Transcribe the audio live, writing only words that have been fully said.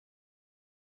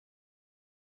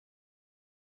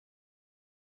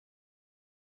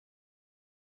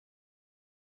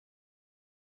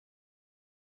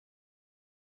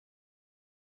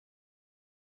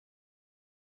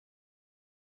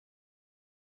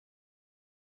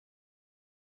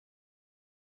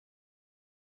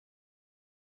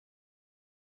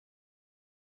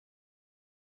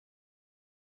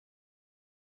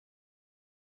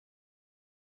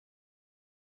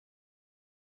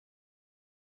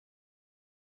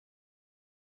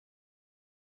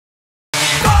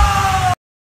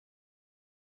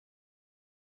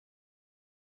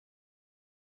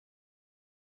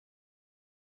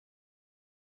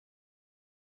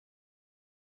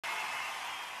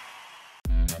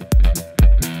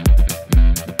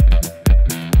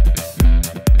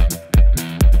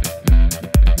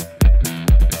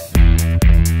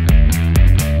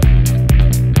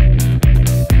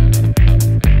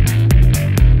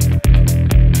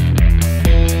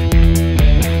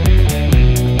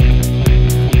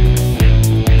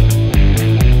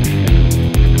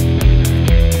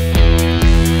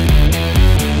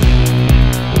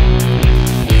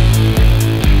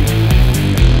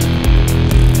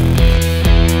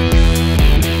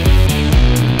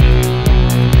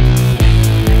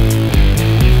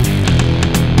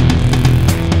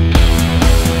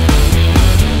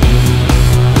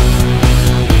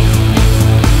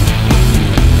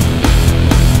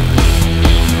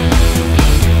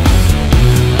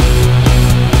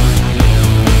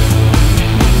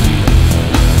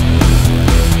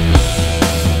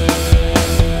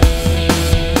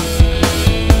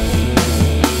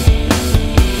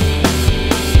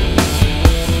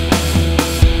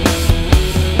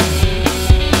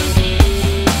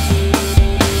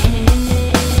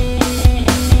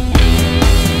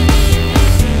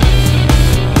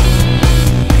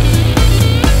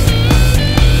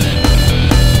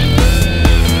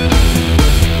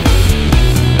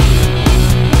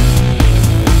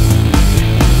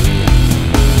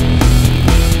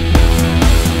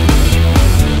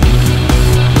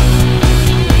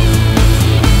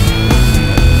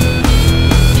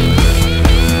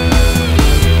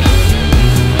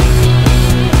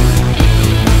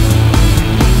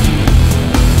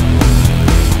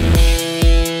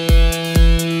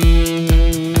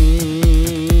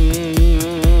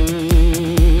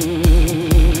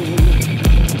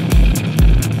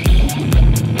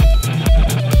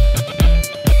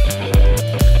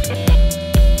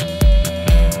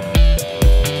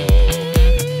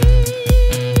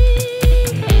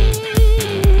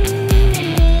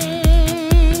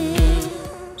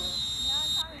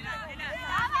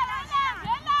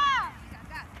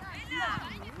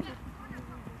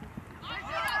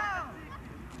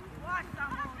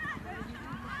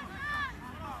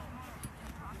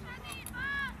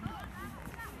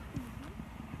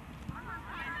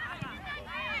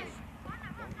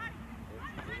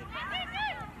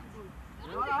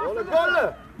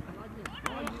Golle!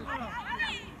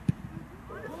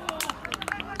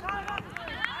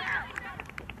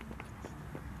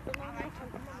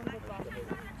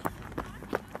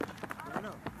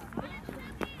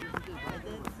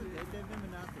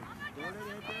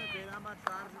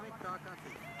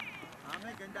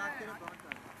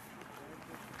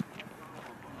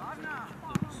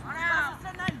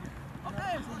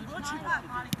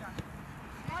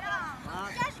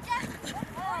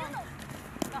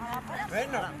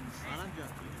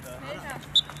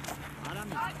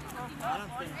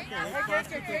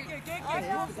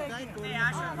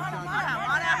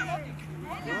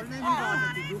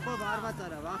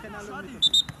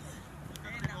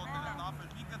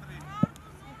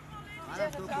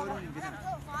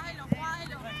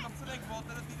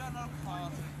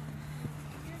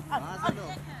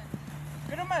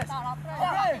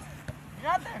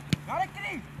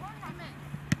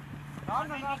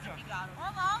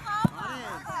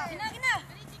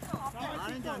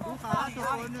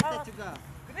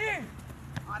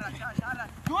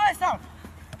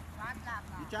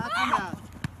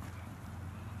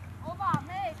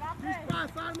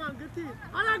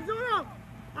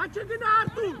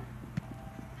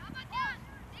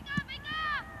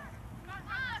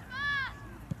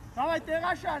 Давай, ты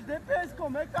рашаш, дай песку,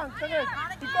 мекан, тырек.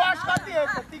 Тико ашхати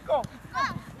это, тико.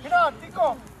 Град,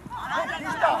 тико.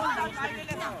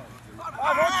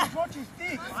 Ոչի,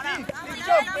 ստիք,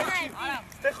 ճոք, պեչի,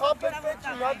 ստեղ հապեր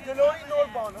պեչի, նատ գլորի նոր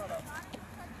բան արա։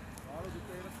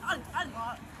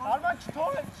 Արման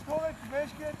չթողեք,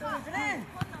 մեջքի հետևից կի,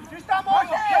 ճիշտ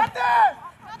ամոջը, կետը,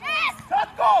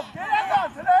 սատկով,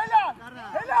 գերազանց,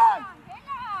 հելան,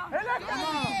 հելան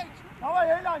կնի, հավայ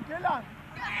հելան,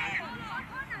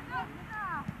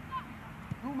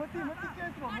 դու մտի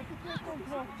կետրոն,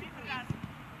 կրոք։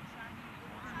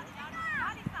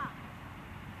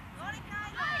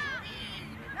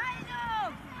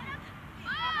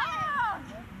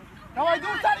 Давай,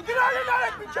 Дурсани, гнали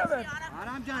нарек, минчев!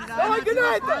 Давай,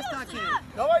 гнайте!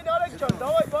 Давай, нарек, чан,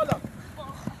 давай, бала!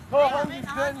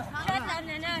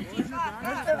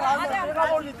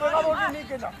 Տեղավորնի,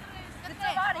 նիկենա!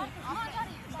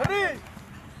 Հրի!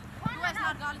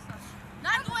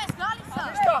 Դու ես գալիսա!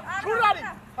 Իշտա, շուրարի,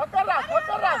 հակարակ!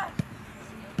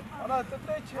 Արա,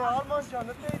 տտե չէ, արման ճան,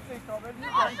 տտեից էիք ավել,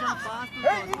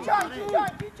 հեյ,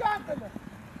 իչան տնը!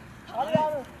 Արի,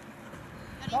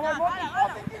 Давай,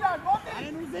 мотик, Илан, мотик!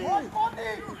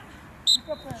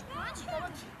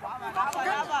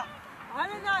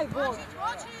 Аленай, вот!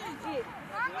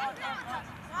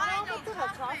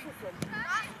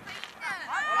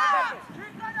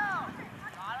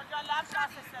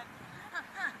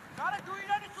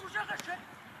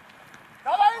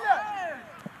 Давай, Иля!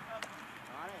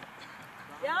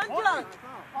 Янчан!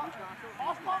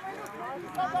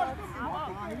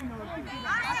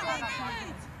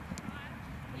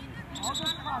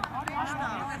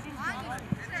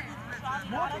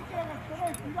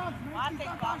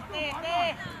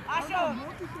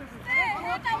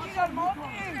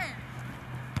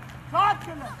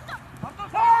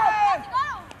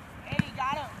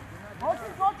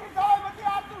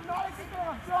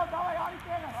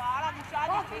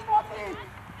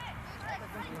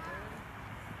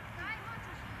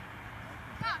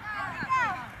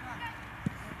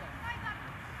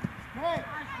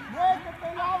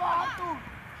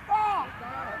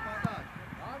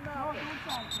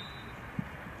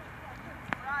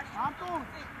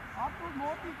 Artur,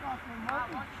 motiv kasın,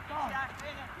 motiv, stop.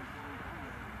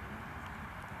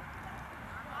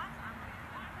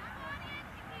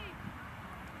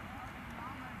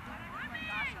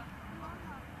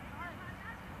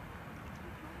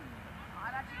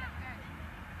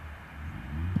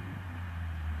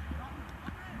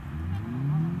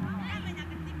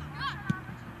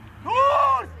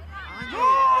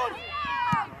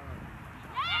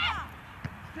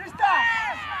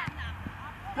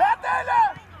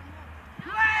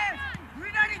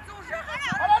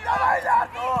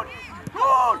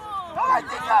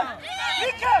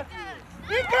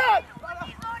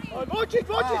 Ոչինչ,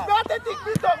 մատետիկ,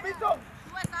 միտով։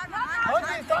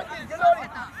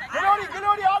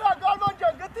 Գլորի, արա, գալման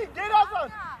ճան, գտի, գերազան։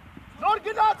 Նոր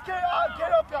գնաց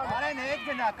կերոպյան։ Կարեն, հետ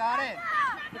գնա, Կարեն։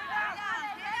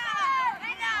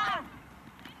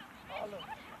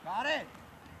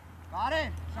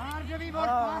 Կարեն, շարժվի, որ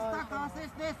պաստա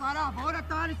կասեսնես, արա, որը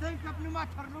տալիս են կպնում է,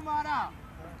 թռնում արա։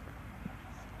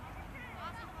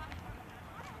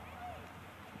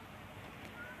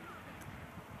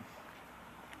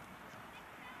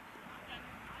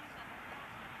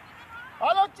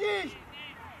 Ալո ճիշտ։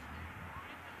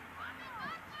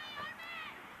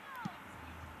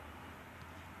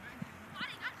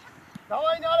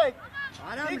 Давай Нарեկ։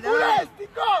 Տիկուլես,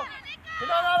 տիկո։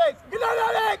 Գնա Նարեկ, գնա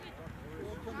Նարեկ։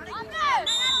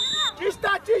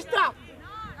 Ճիշտա։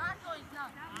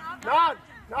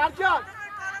 Նարջան։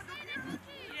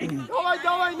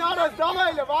 Давай, Նարեկ,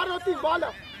 давай, վարոտին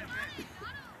բալը։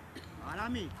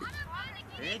 Արամի,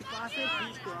 հետ պասել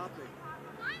ճիշտ ու ապել։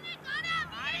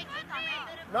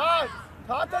 Նար,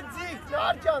 թաթը ձիգ,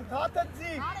 Նարջան, թաթը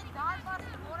ձիգ։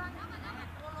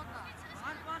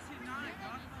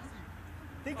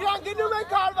 Տիգրան գնում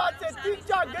ենք հարվածի հետ, տիկ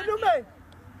ճան, գնում ենք։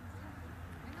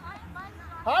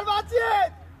 Հարվածի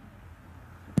հետ։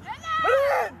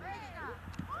 Հրին։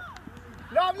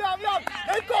 Լավ,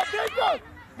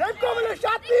 ներկով էլ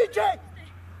շատ մի իչեք,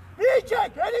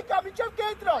 հերիկա, միջև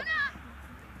կենտրոն։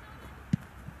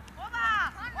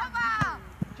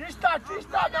 Ճիշտա,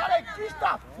 Նարեկ,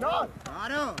 ճիշտա, նար։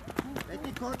 Արո,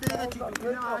 էտի քոտերը չի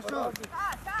դուքինա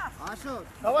Աշոտ։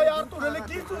 Davay Artur, hele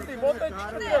kim tuttu? Moten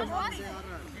çıkıyor.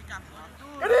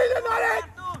 Geriyle Narek.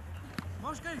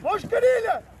 Boş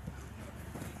geriyle.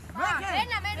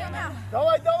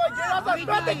 Davay, geri atak.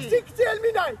 Ben de küçük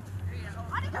elminay.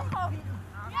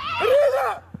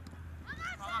 Geriyle.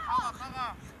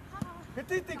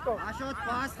 Gitti tiko. Աշոտ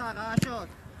պաս խաղա, Աշոտ։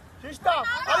 Ճիշտա,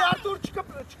 այ Artur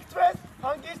çıkıtվես,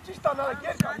 հանգիստ ճիշտա Narek,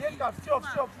 երկար, всё,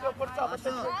 բրծա։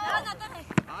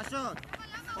 Աշոտ,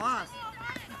 պաս։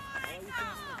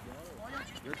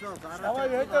 Davay,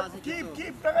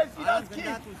 kip, տղես իրաց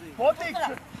kip, մոտիկ,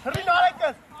 հրին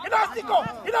Narek'ս, գնաս տիկո,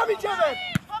 գնա միջև է։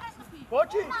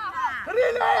 Ոչի,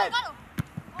 հրին հետ։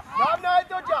 Լավն է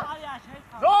այդ օջան։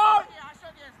 Զոր։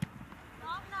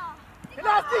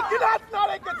 Գնաս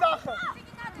Narek'ը ծախը։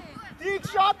 Տիկ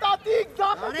շատա, տիկ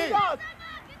ծախը գնաս։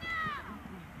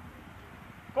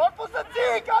 Կորպուսը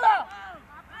տիկ, արա։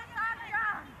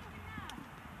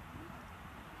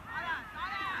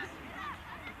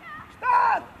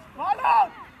 Շտատ,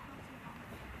 բալոտ։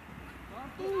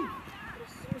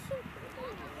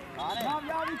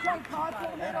 Լավ իչան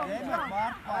կացողներով։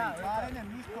 Կարենը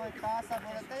միշտ կոյ կասա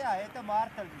որըտ է, հետը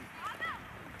մարդը լի։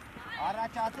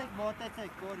 Առաջացեք,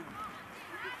 մոտեցեք, կորի։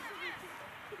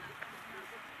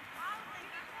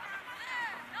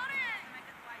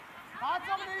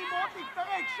 Կացողների մոտիկ,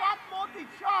 տղեք, շատ մոտիկ,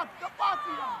 շատ, կպաց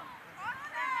իրան։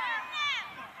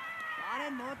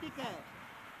 Կարեն մոտիկ է։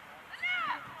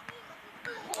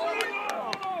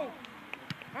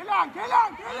 Գելանք,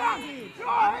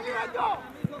 հելի հետո։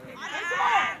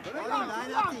 Կորուն,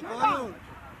 լայնացի, կորուն։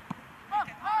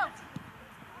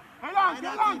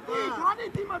 Գելանք, տիկ, հանի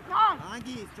թիմը կան։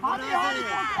 Հանգիս, չմորազել է,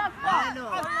 այլո։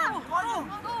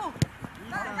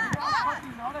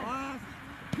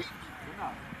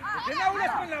 Գնա ու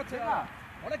ես մնացել,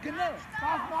 հորա գնա։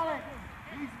 Ստաս Նարեկ,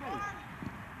 իզվեի։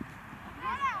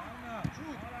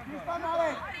 Շուտ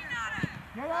Նարեկ։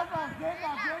 Գերազան,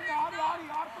 գենա, արի,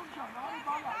 Արտուր չան, արի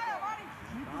բալա։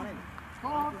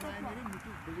 Կարենների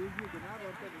միտուկ բլիզի գնա,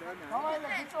 որտեղ լանա։ Հավայլ է,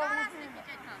 գիչով մուսին։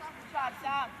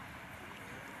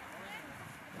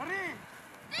 Հրի,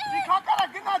 տիկ հակարա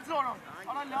գնաց զորոն։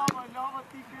 Արա լավը,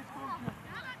 տիկ էտ կորքն է։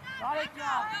 Նարեկ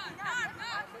լավ։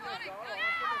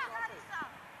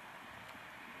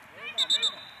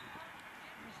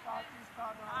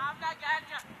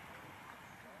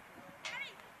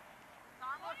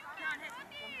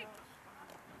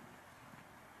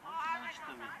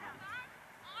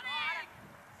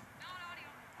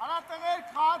 Արա տղեր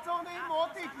խաղացողների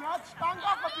մոտիկ, նա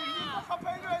չտանգա խպիր, լիքը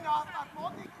խպելու են ասած,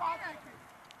 մոտիկ խաղացեք է։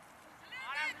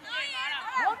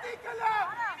 Մոտիկ էլը,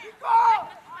 տիկո,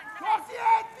 չորսի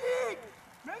հետ տիկ,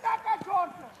 մենակա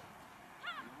չորսը։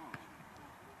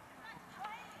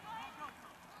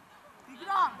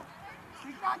 Տիգրան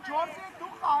չորսի հետ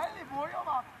դու խաղ էլի, բոյով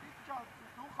աղ,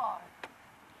 դու խաղ է։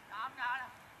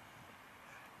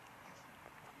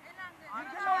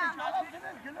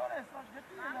 Գլոր ես,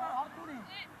 գտի է, Արտուրին,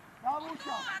 լավ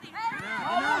ուշա։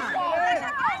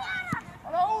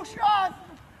 Արա ուշաս։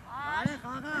 Կարեն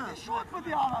խաղա։ Շոտ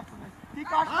պտի արացում ես,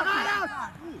 տիկ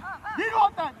աշտակի։ Դիր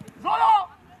ոտեն, զորո,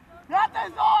 յատ է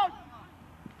զոր։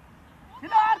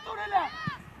 Հիլա Արտուր էլը։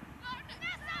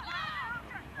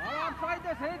 Արամ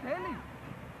պայդես հետ հելի։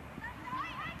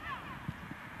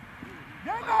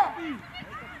 Գենը,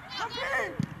 խպի։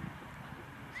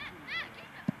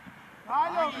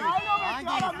 Նայլով է,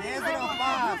 նեզրով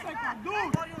պար։ դուր,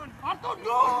 Արտուր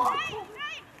դուր։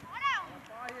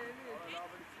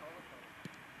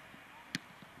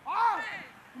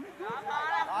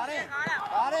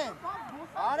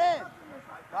 Կարեն,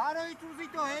 կարոյիչ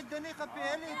ուզիտո հետ դնի խպի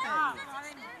էլի թե,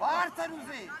 վարձր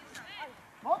ուզի։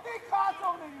 Մոտիկ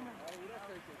խաղացողներին են։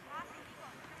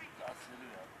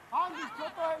 Հանգիստ,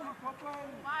 չոտո էլի։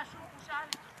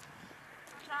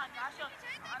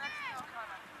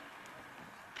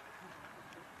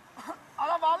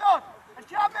 Արա վալոտ,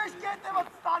 չիա մեջ կետ է ոտ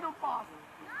ստանում պաս։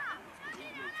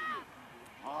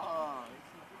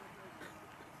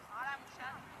 Արամ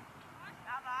ուշան,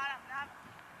 լավ, լավ,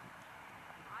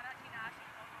 առաջին հաշիվ։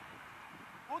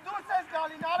 Ու դուրս ես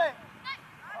գալին, արեք։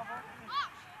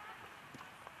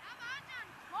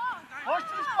 Ոչ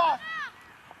ճիշտ պաս։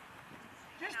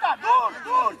 Ճիշտ է, դուրս,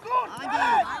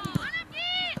 արեք։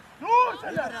 Դուրս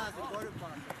էլ է։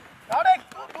 Արեք,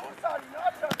 դուրս արին,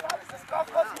 արջան, կարիս ես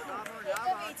կապկասին։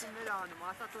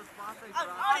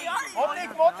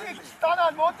 Մոտիկ,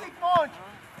 ստանան, մոտիկ, մոնչ։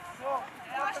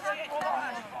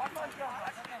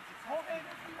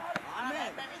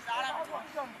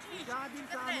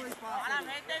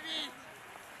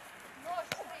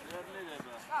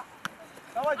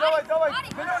 Давай,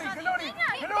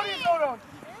 Глори, Зорон,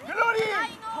 Глори!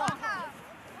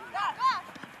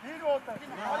 Հիրոտը,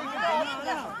 արի գնա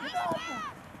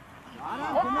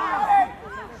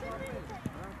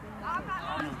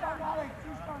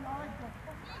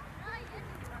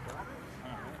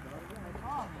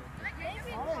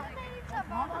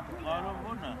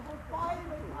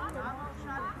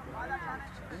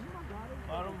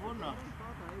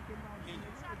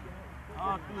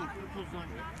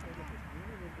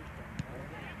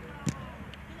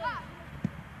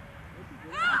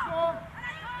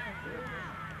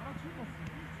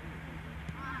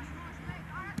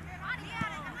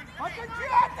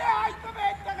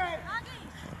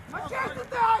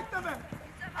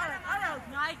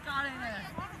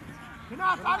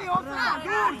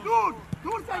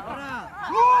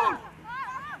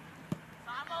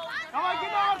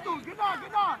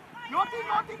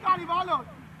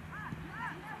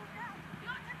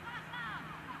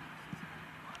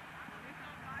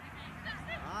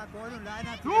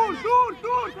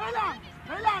Դուր,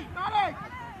 հելան, տարեք։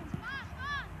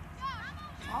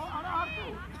 Արա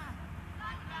հարտու։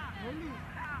 Հելի։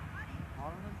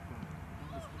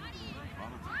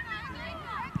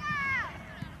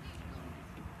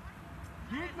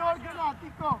 Գիտ նոր գնա,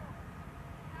 տիկո։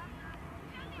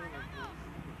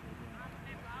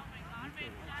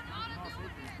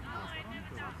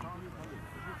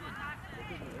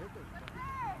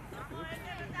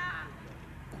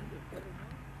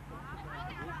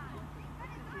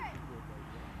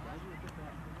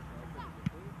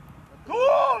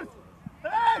 Դուրս!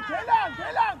 Դրեք,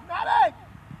 հելան, նարեք!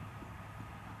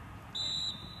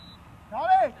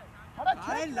 Նարեք!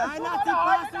 Կարեն, լայնացի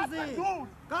պաս ուզի!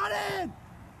 Կարեն!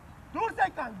 Դուրս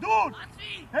եկան, դուրս!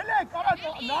 Հելեք, արա,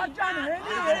 նաջան,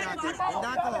 հելի, դիմավով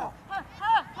կարը!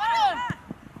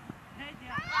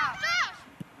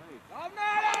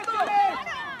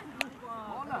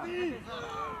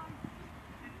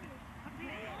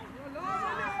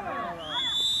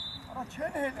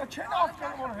 Չեն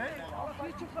ասկան որ հեյ,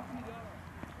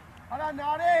 արա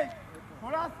նարեք,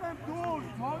 որ ասում եմ դուրս,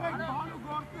 մողեք բանու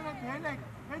գործերդ հելեք,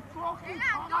 հետ կողքի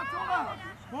խաղացողը,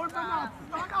 որ մնաց,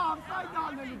 ստանա ամսայդ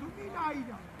ալնելու, դու մի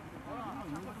նայիրա։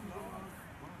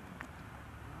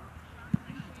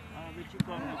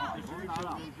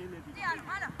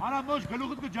 Արա մոչ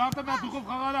գլուխուտ կջարտը մյա դուխով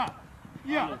խաղարա,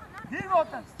 իա։ Հիր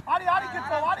ոտս,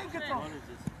 արի գծով,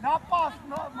 նա պաս,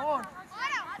 մոչ։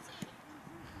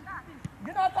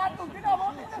 Գնա տատու, գնա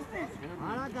ոտի նստից։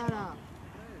 Արա կարա։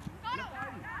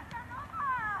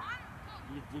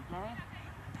 Ես ձուկա։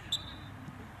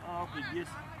 Ահա,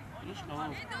 ես ինչ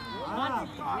կողմ։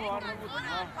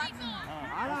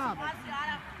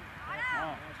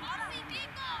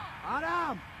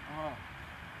 Արամ։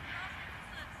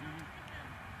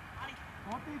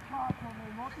 Ոտի չացում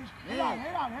է, ոտի։ Հելան,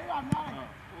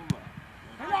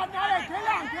 նարեք։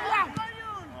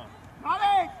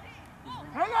 Նարեք։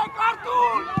 Հելեք,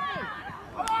 Արտուր!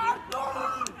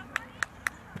 Արտուր!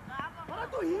 Արա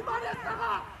դու հիման ես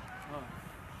տղա!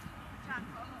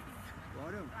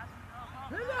 Որում։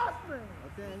 Հելի ասմ է!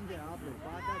 Ոտե ինգ է, ապրու,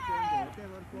 պատաց ինգ է, ոտե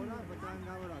որ կորա,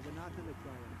 վտանգավորա, գնացել եք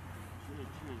կավոր։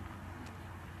 Չի։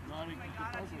 Նարիք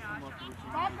կտաս ես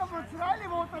համատրություն։ Տակը վծրայլի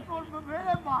ոտը կոր վեր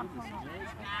եմ բարձանա։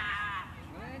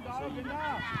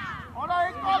 Արա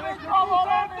եկավ,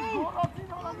 արան է, գորացին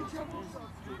արա միչև ուսա։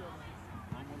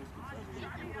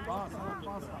 Pass.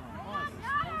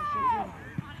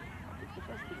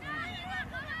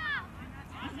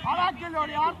 Arak geliyor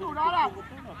ya Artur, Arak.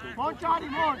 Monçari,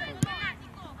 Monç.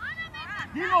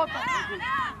 Divota.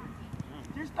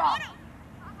 Çista.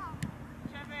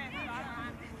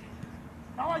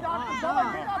 Давай, Artur,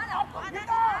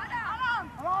 gida.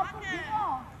 Artur,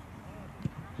 gida.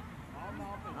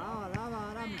 Lava,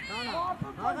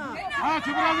 Aram, Ha,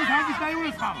 çubuğun hangisi dayı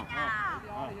uyuz kanı?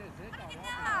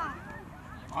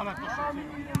 Արա տոշեցին։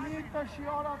 Մի տշի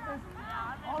Արատես։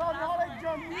 Արա նարեք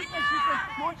ջան, մի տշի տես,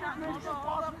 մոչեք մեջտեղ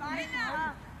պասում։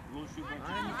 Լոշի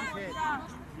բաչի։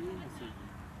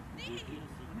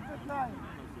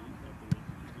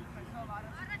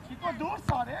 Տիկո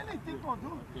դուրսար, էլի, տիկո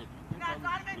դուրս։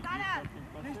 Կարմեն, կարա։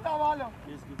 Նիշտավալո։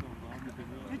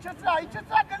 Իչեցրա,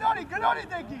 գլորի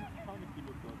դեգի։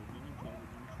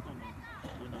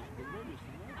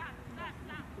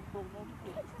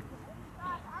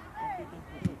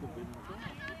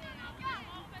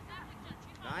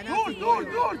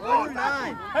 Դուրս,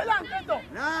 հելան կետո,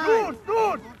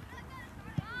 դուրս։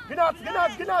 Գնաց,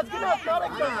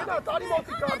 նարեք ջան, գնաց, արի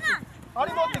մոտի կարծի,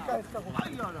 արի մոտի կա ես տղում։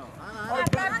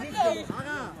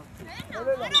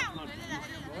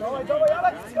 Դավայ,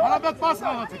 արաք։ Արա բետ պաս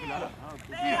աղացեք իլ, արա։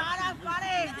 Արավ,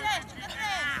 բարե։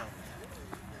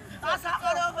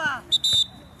 Ասաղորովա։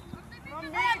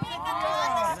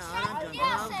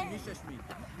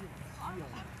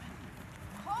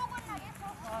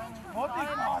 Մոտի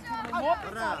կացում, մոտի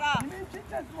կացում, ինչ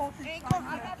ես մոտի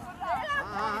կացում։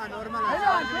 նորմալ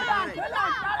Հելակ,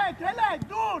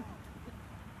 դուրս,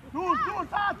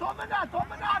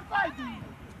 թոմնա արծայդի։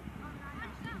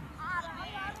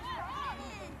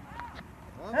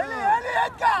 Հելի,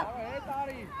 հետ կա։ Հետ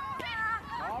արի։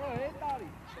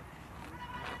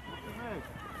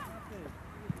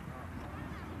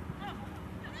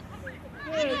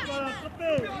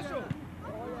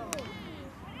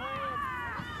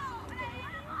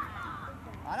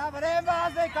 Արա վրեն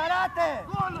վազե, կարատ է։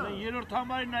 Երորդ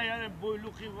համարին նա յար են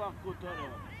բոյլուխի վաղ կոտարը։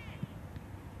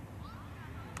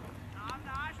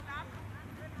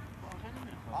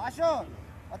 Աշո,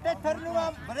 ատե թրնում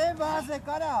եմ վրեն վազե,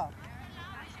 կարա։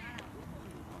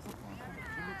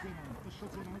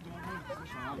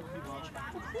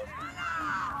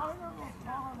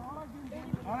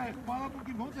 Արա, ես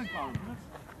պարապուկի ոնց են կարում։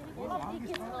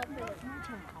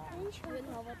 Ինչ են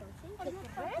հավատացին,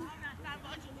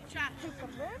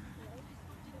 չկրվեն։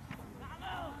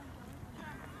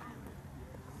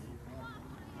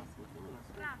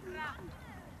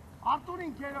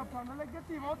 Արտուրին կերոպան, հլը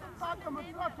գտի, ոտը տակը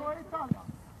մծրա թոյի տալա։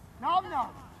 Լավնա։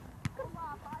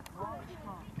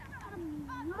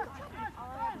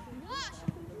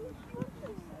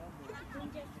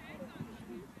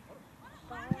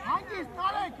 Հանգիստ,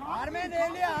 տարեք։ Արմեն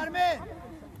էլի, Արմեն։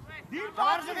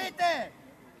 Դարժվիտ է։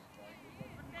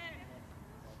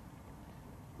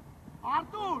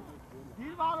 Արտուր,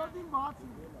 դիր վարոդին բացի։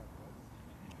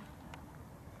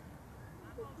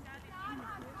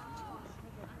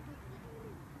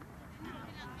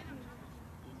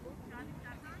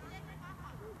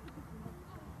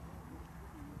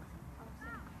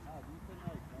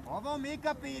 Ովո մի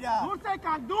կպիրա։ Դուրս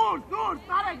եկան, դուրս,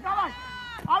 տարեք, դավայ։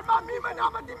 Արման մի մնա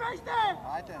մտի մեջտե։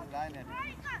 Այդ է, լայն է։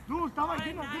 Դուրս, դավայ,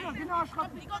 գինա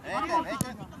աշխատի։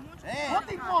 Հետ։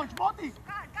 Մոտիկ։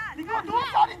 Տիկո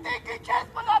դուրս արի, տիկի չես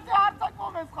մնացի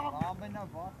հարցակով ես խաղում։ Ամենա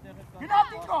վատ տեղը կա։ Գնա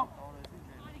տիկո։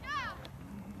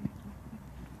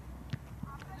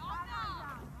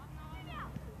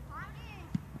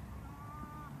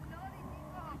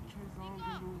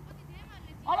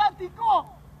 Արա տիկո,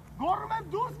 գորում եմ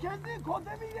դուրս քեզի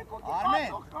քոդեմի եկոքի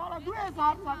պատող կարա, դու ես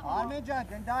հարցակով։ Արմեն ջան,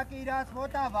 գնդակը իրաց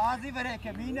մոտա վազի վրեք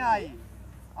է, մինայի։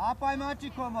 Ապայման չի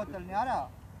քո մոտլնի, արա։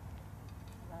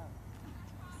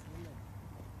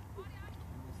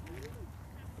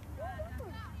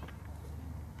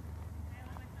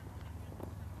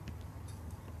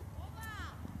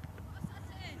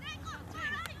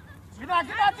 Գնա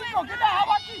տիկո, գնա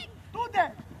հավաքի, տուդ է։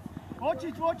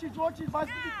 Ոչիչ, բայց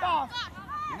պիտի տաս։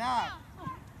 Գնա։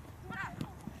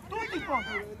 Տու տիկո։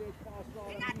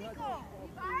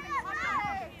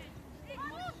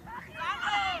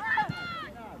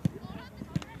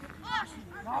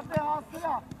 Նավդե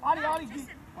հասնրա, արի գի։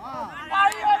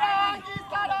 Արի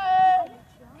հանգիստ արա է։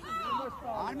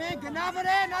 Արմեն գնա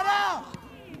վրեն, արա։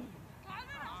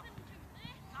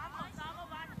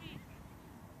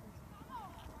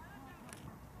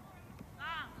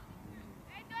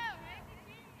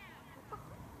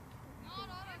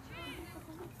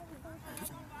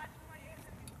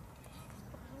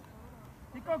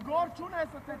 Տիկո գոր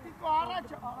չունես, թե տիկո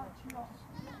առաջի ա։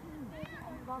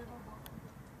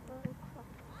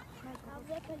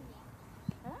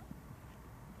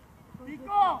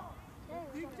 Տիկո,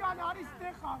 տիկջան արի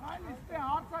ստեղ խաղ, այլ ստեղ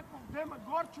հարցակով, դեմը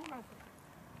գոր չունես։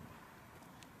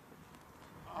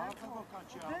 Հարցակով կան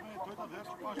չի, ամեն թոյտա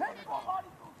վերջի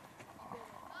պաշպանի կա։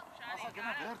 Ասա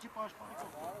գնա վերջի պաշպանի կա։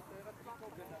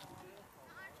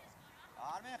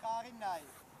 Արմեն խաղին նայի։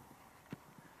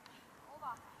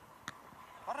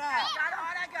 Հռա։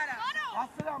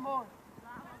 Հասրա մոն։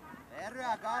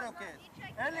 Հերույա գարոք ես։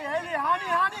 Էլի,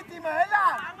 հանի թիմը, հելա։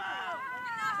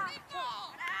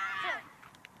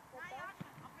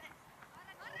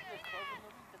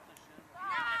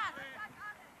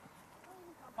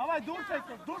 Հավայ, դուրս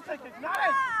եկեք,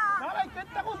 նարեք,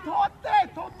 այդտեղում թոտեք,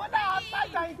 թոտ մնա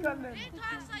ասայդ այն կրնեն։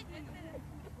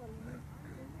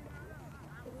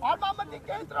 Արման մտի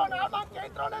կենտրոն ես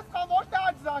խան, ոչ թե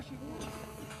աչ զաշի։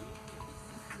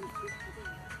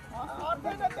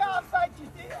 Արդեն էտ է ասայդ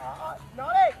չիստի,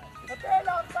 նարեք, էտ է էլ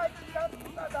ասայդ չիստի, այդ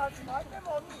կուտա դաշում, այդ է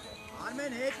ոտուս է։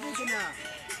 Արմեն հետ մի գնա։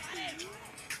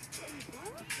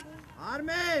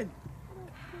 Արմեն։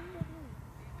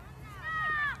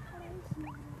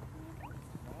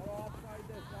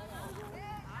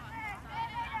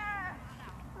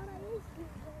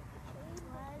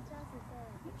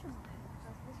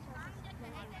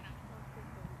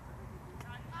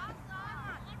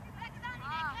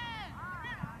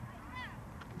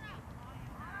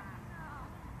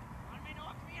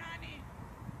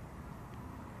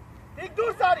 Իք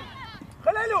դուրս արի,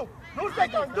 խլելու, դուրս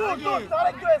եկան, դուրս,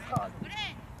 արեք դու ես խան։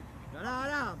 Գարա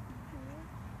արամ։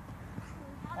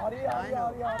 Արի,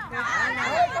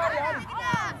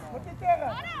 մտի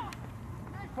տեղը,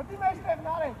 մտի մեջ տեղն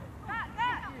արեք։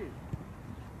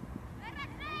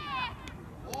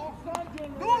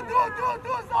 Դու,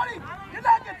 զորի,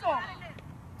 գնա գծով,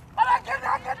 արա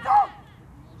գնա գծով։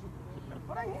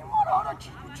 Արա հիմար, արա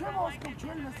չեմ ասկում,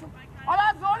 չեմ լսում, արա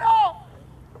զորո։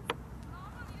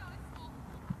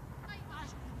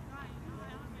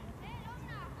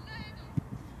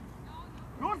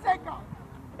 Դուրս եկա,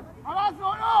 արա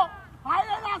զորո,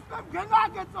 հայրեն ասկում գնա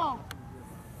գծով։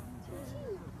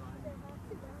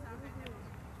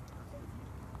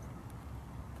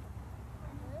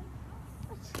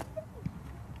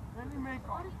 Էլի մեկ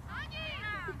արի,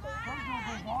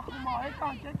 բախումա,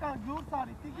 եկան, դուրս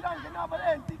արի, տիգրան գնա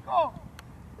բրեն, տիկո,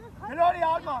 գլորի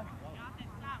Արման,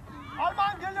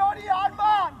 գլորի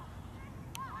Արման,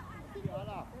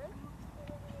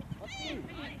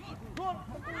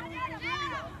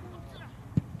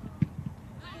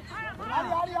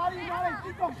 արի, նարեք,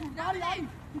 տիկո շուր, արի,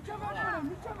 միչև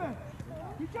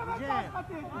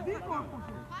կասկատեք, դիկո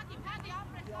կուշը,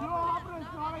 դու ապրես,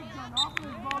 նարեք ջան,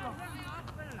 ապրես բալը,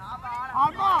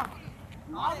 Arman,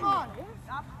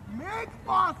 մեկ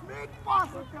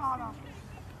պաս է արամ։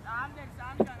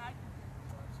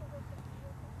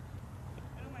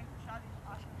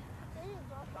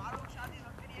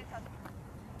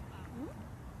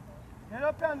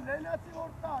 Երոպյան, լենացի որ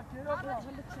տակ, երոպյան։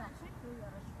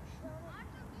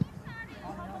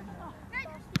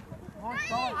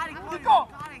 Տիկո,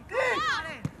 տիկ!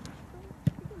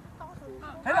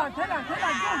 Հելան,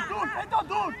 դուրս, հետո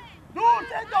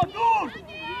դուրս!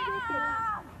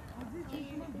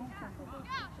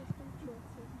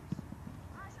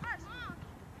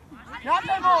 Յատ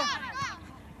է որ!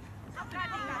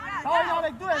 Սաղին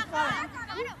արեք, դու ես կարեք!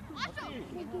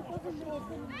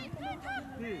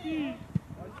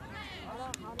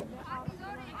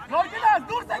 Նոր գնաս,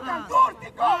 դուրս եկան, դուրս,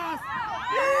 տիկո!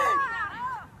 Տիկ!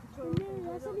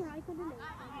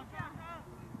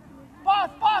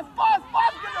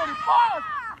 Պաս, գնորի, պաս!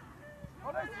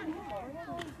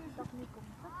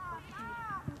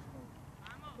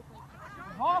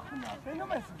 Վախնա,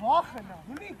 տենում ես վախնա,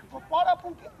 հունիկ,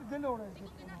 պարապունքից գնոր ես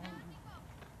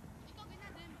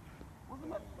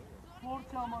ուզում ես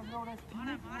սպորտի համար նոր ես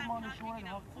թիմիկ ուրմանի շոհեր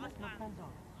հաղցնես մտնել դա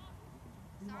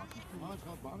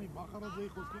Բանի բախարաձեի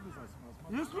խոսքին ես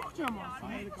ասում Ես լուղ չեմ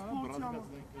ասում սպորտի համար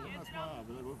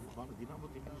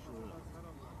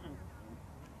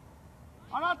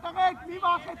Արա տղեք, մի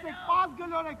վախեցեք, պաս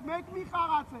գլորեք, մեկ մի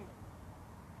խաղացեք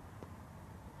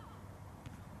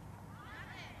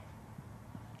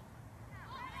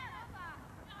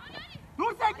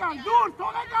Դուրս եկան, դուրս,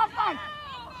 թողեք ասայն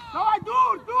Դավայ,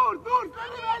 դուրս,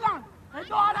 տելի վելան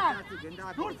Հետո արակ,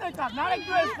 դուրս եկան, նարեք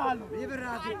դու ես խալու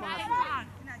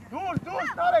Դուրս,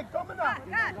 նարեք, թո մնա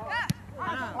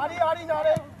Արի,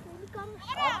 նարեք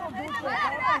Արտո դուրս ես,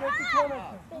 արտո հետի կոն ես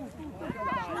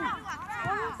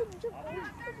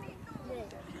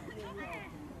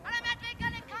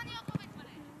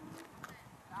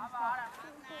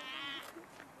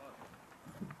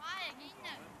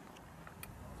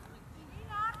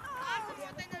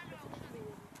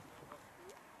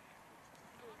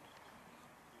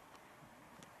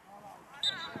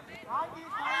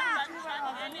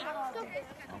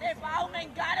Բաղում են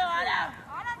գարո արա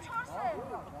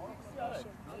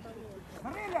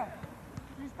Հրիլը,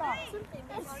 իստա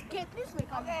Գետնիս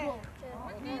մեկ ալգո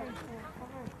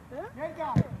Երկա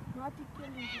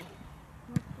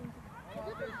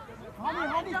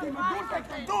Հանի թիմը, դուրս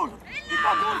եկտեն, դուրս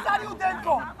Իպա դուրս արի ու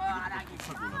դենքո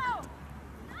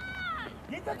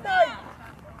Գիտդ նայ։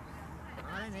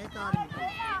 Արեն հետ արի։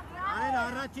 Արեն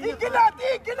առաջինը։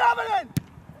 Տիկնա վրեն։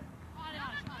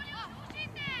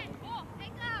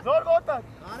 Զոր ոտակ։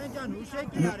 Արեն ջան հուշեք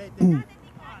իրար հետ։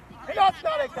 Գնաց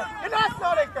Նարեկը։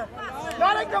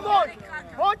 Նարեկը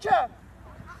ոչը։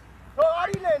 Թո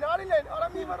արիլեն, արա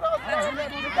մի վռած։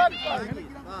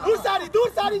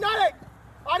 Դուրս արի Նարեկ։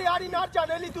 Արի Նարջան,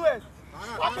 էլի դու ես։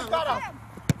 Ակը կարաս։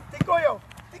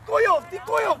 Տիկոյով,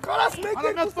 կարաս մեկ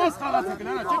են Պաս խաղաց եկել,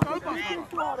 չէ կարող պաս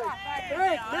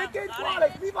մեկ են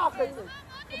թուարեք, մի վախեցեք։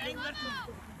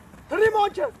 Հրի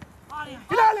մոնչես։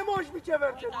 Հլալ է մոնչ միչև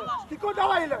վերջետ։ Տիկո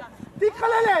դավայել է։ Տիկ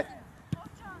խլել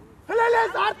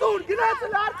ես, Արտուր, գնաց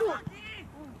էլ Արտուր։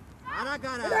 Արա։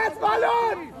 Գնաց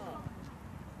բալոն։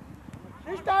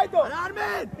 Իշտ այդո։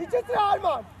 Արմեն։ Իչեց է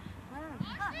Արման։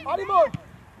 Արի մոնչ։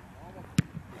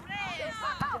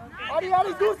 Արի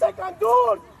դուրս եկան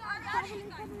դուրս։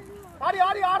 Արի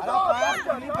Արտուր։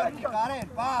 Կարեն,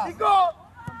 պաս։ Տիկո։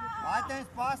 Այդ ես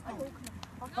պաս դու։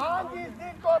 Հանգիս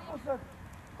դիտ կորպուսը։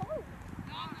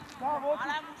 Արա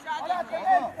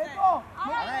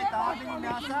այդ աղբինի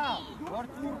միասա, որ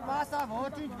ծուր պասա,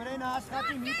 ոչինչ վրեն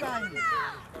աշխատի մի կայնի։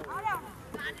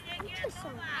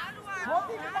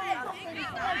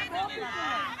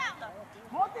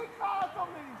 Հոտիկ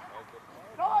խաղացողների։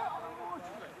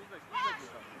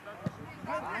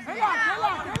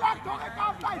 Գելակ, թողեք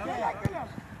ավտայ, գելակ։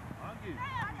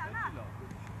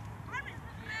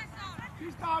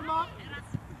 Ճիշտ Արման,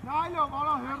 նայլով,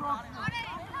 արա հերոց։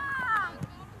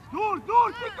 Դուր,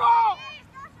 Տիկո։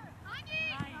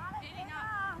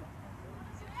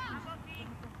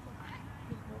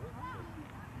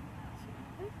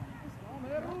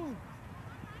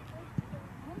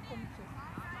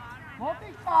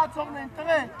 Հոտիկ խաղացողն են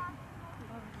տղեն։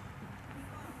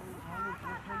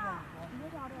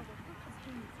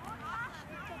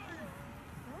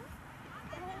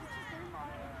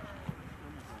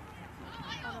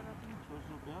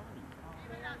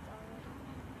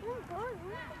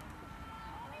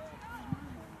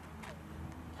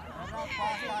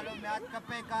 Պասալով մի հատ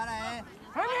կպեք արա է։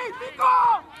 Հելի, Տիկո։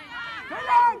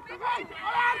 Հելան, տղեն,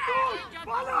 Արտուր,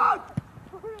 բալոտ։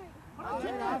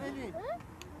 Ավելի։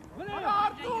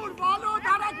 Արտուր, բալոտ,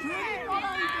 արա քերի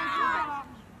կարա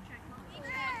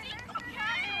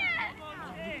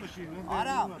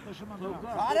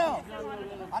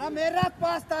Արա մերակ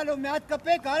պաս տալով մի հատ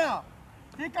կպեք արա։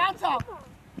 Տիկ անցավ։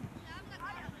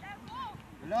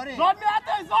 Լորի։ Զոն մի հատ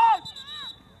է, զոն։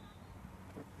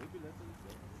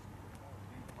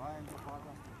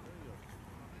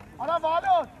 Արա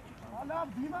բալոտ, անավ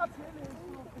դիմացել է։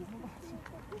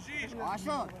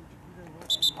 Աշոտ,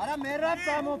 արա մերակ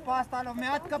տամով պաս տալով մի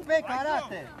հատ կպեք արա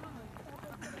թե։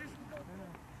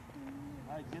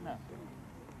 Այ գնա։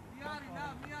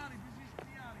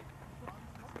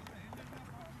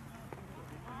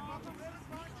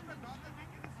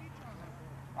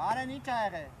 Արեն ինչ ա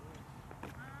եղե։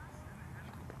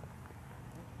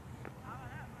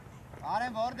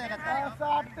 Արեն որտեղ է տա։ Ասա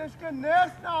ապտեշկը,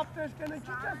 ներսն ապտեշկը,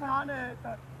 քիչ ես հանե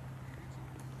հետը։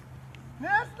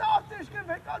 Ներսն ապտեշկը,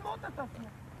 վեկան մոտ է տասնը։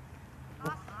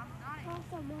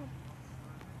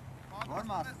 Որ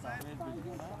մասը տա։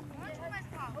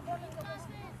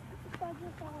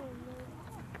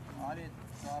 Արի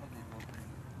սարդի որտեղ։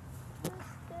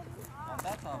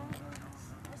 Անդա տա։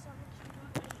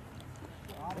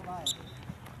 Արի վայ։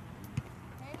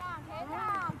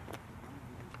 Հելան։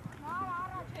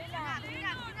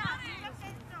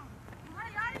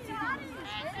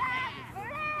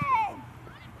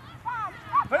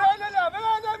 Վրանը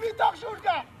մի տախշուր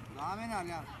կա։ Լամեն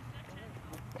ալյան։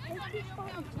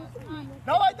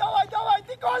 Դավայ,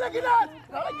 Տիկոն է գնաց։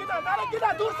 Նարեկ գնա,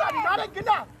 դուրս արի, Նարեկ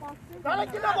գնա,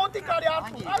 մոտիկ արի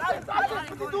Արտուր, ասես,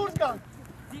 պիտի դուրս կան։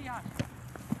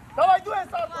 Դավայ, դու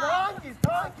ես Արտուր, հանգիստ,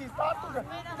 Արտուրը,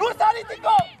 դուրս արի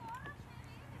Տիկո։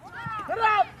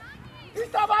 Հրավ,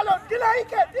 իստավալոն, գնա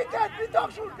իքետ, մի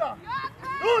տախշուր կա։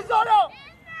 Դու զորո։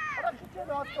 Արա քիչ են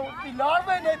հատկողտի, լարվ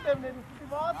են հետևների, պիտի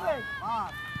վացեք։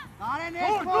 Կարեն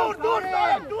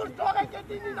Դուրս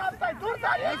թողեքետինին աստայ, դուրս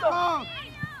արի հետո։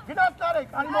 Գնաց Նարեկ,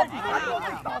 արի մոտիկ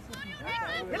տասը։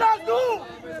 Գնաց դու։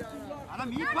 Արա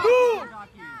մի պաս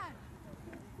ժակի։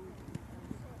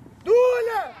 Դու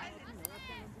էլը։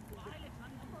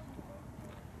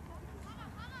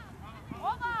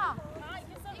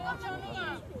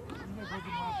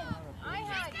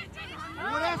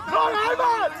 Զոր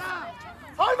Արման։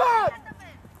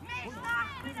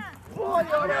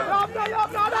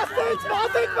 Յավնա, ստենց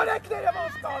մազեք մրեքները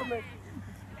մասկարում եք։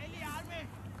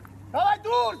 Դավայ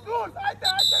դուրս, այդ է,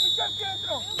 միջև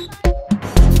կենտրոն։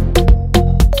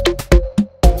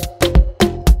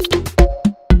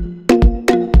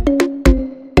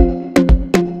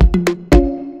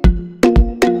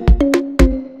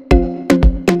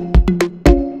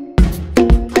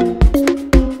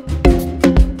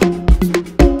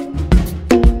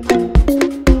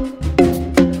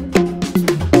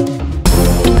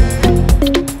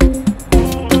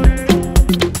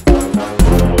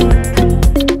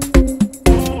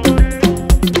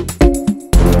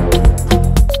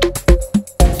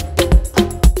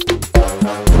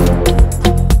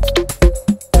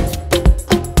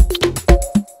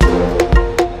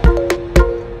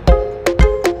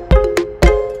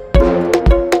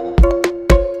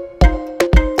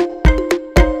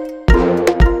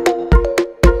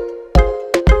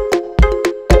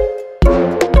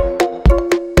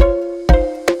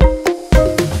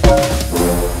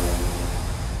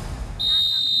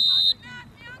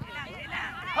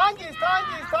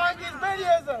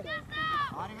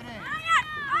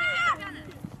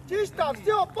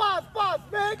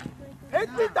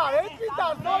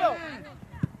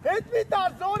 հետ մի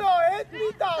տար զորո, հետ մի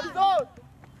տար զոր։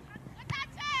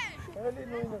 Էլի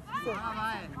նույնը,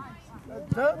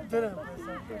 դրեմ,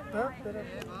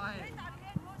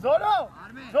 Զորո,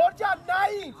 Զորջան,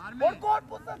 նայի, որ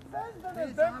կորպուսը ծես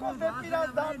դնես, դեմքով դեպ իրան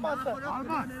դարպասը,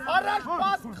 առաջ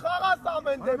պաս խաղաս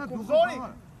ամեն դեպքում, զորի։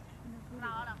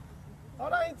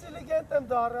 Արա ինտելիգենտ եմ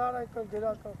դարը, արա եկան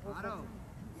գերական խոսը։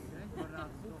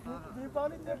 Մի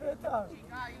բանի տեղ հետար։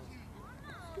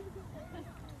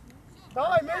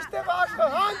 Դավայ, մեջ տեղ աշխը,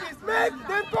 հանգիս, մեկ,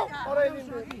 դեմքով, արա էլին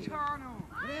դեպ։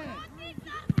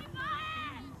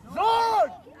 Զոր!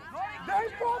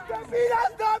 Դեմքով դեպ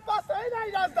իրան դարպասը, հենա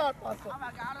իրան դարպասը։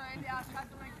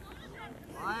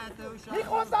 Մի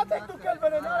խոսատեք դուք էլ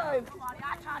բերեն, արա էլ։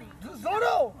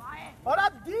 Զորո, արա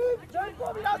դիվ,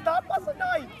 դեմքով իրան դարպասը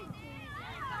նայի։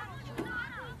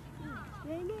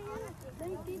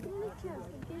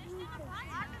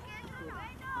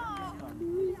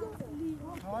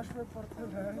 Հաշվը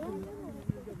պրտել է։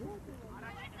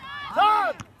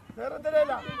 Զատ, դերը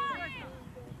դրելա։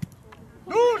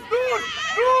 Դուրս,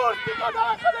 տիկո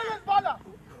դավա խլել ես բալա։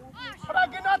 Հրա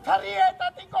գնա թրի հետը,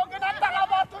 տիկո գնա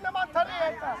տաղավարտու նման թրի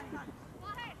հետը։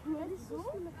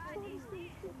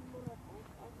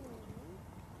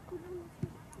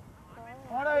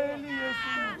 Արա էլի ես,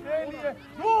 էլի է,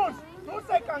 դուրս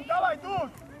եկան, դավայ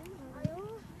դուրս։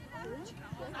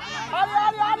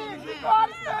 Արի, տիկո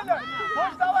արի ստելը,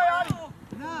 ոչ դավայ արի։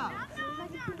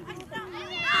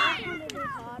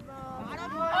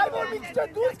 Այ որ մի քիչ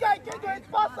դուրս գայք հետո այդ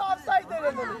պասը արսայդեր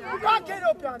են ունում, ու կա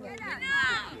կերոպյանը։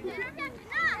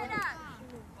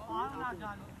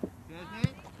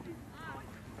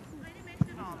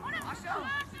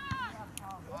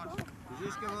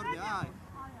 Բժիշկը որդ է, այ։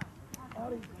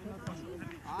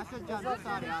 Ասել ջան, դուս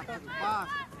արի, ասել, բաս։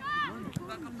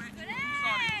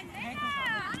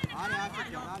 Արի, ասել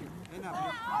ջան, արի, հենա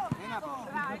բաս։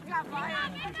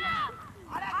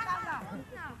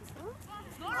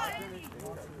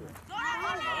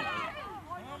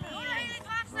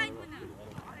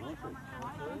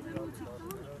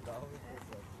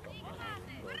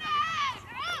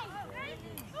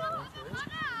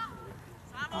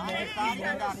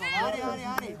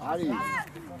 Արի։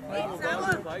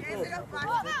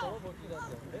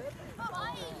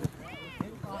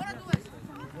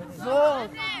 Զոր,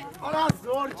 արա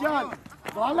զոր ջան,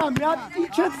 վալա մի հատ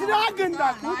իչեցրա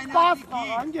գնդակ, ու պաս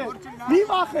խաղանք է, մի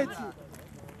վախեցի։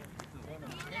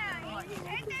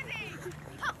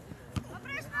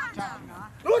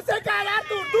 Դուրս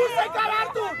եկար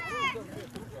Արտուր։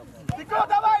 Տիկո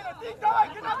դավայլը, դավայ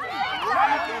գնացի,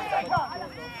 դուրս եկար,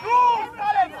 դուրս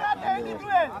նարեք, նա տենի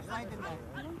դու ես։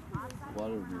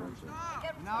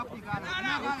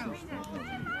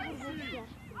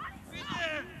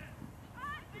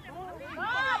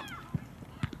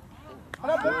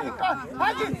 Արա բեմի կար,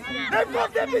 հագին, դեպքով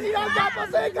դեպին իրան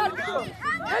դապասը եկար գնո,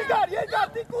 երկար,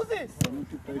 տիկուզի։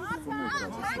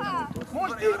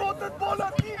 Մոշտիր ոտըտ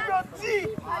բոլոտ իվյոցի,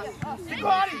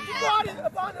 տիկո արի,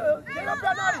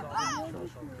 գերոպյան արի,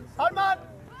 արման,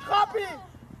 խապի,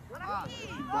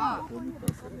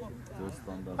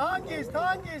 հանգիստ,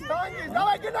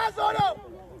 դավայ գնա զորո,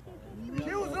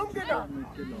 չի ուզում գնա,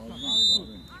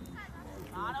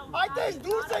 այդ էս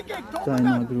դուրս եկեք,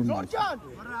 թողնան, զորջան,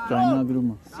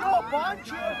 Սյո, բան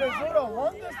չի եղել, զորո,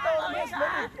 հանգստան ես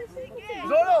մնի,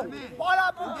 զորո,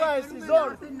 պարապուկ այսի, զոր,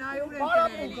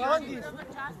 պարապուկ, հանգիստ,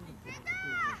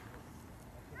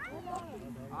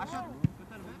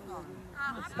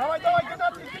 դավայ,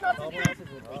 գնացի,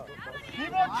 մի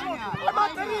ոչ շուտ, արմա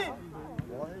թրի,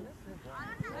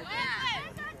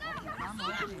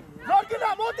 զոր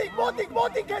գնա,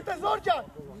 մոտիկ հետը, զորջան,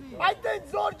 այդ են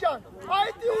զորջան,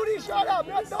 այդի ուրիշ արա,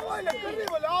 միատ դավայլ է,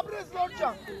 կրիվել, ապրես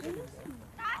զորջան,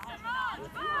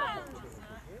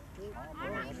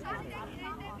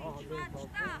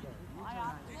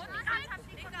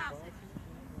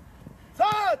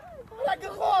 Ցած, արա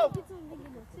գխով,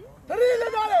 թրիլը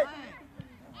նարեք,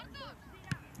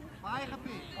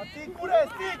 տիկ ուր ես,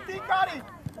 տիկ արի,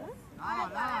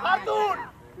 Արտուր,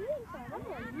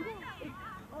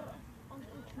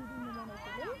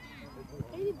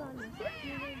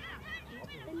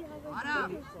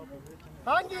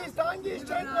 հանգիստ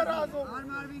չեն նրազում,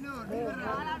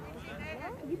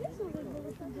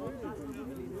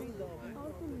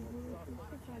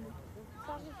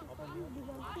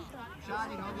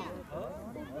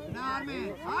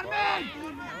 Արմեն!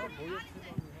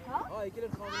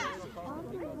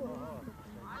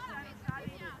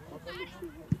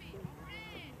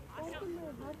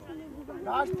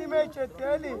 Դաշտի մեջ է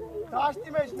տելի,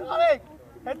 դաշտի մեջ նարեք,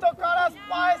 հետո կարաս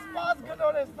պաս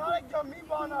գնորես, նարեք ջան մի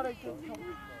բան արեք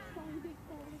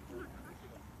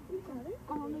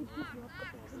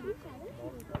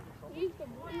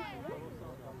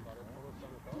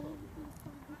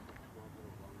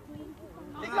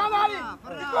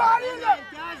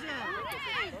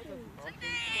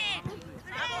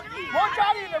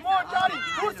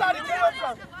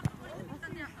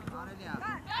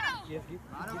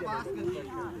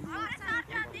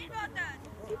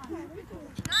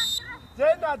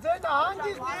Ձենա,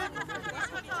 հանգիստ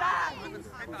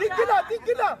Տիկնա,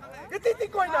 գտի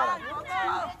տիկոյնարա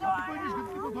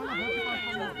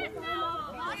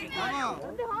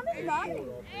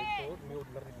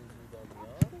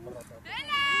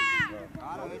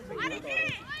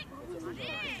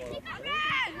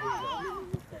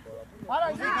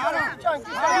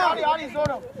Արի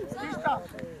զորով, ճիշտա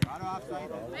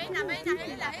Մենա,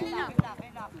 հելիլա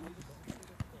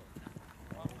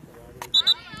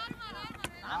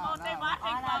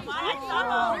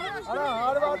Արա,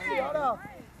 հարվածի, արա,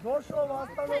 դոշով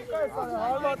հաստանով կա ես,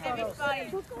 հարված արա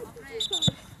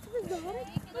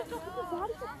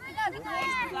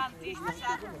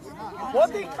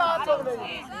Ոտիկ խաղացողների,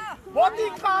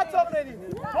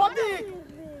 ոտիկ,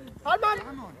 Արման,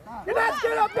 գնաց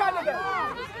կերոպյանը դե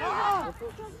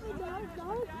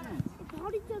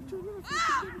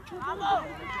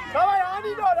Դավայ,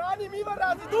 անի նոր, անի մի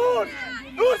վրացի,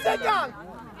 դուր սեկանք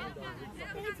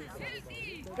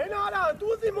Հենա արա,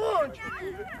 դուզի մոնչ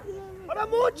Արա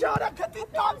մոնչ արա, կտի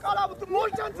տակ արա,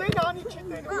 մոնչան ձեն անի չի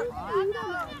տենում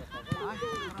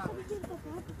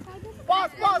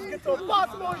Պաս գծով,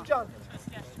 պաս մոնչան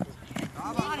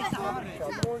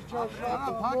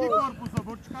Փագի կորպուսը,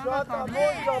 որ չկանա տան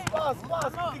Մոնչան, պաս,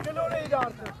 պիտի գլոր է իր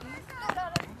արդը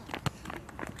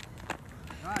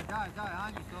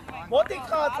Մոտիկ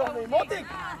խաղացողնի, մոտիկ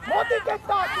եք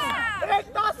տասին, եք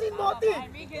տասին մոտիկ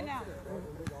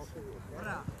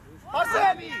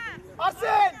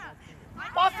Արսեն,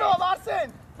 պասով, Արսեն,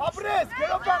 ապրես,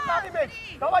 գերոպյան տանի մեջ,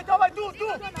 դավայ, դու,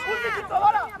 ուզի գծով,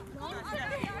 արա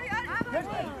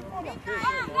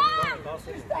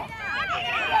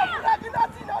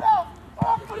Գնացին, արա,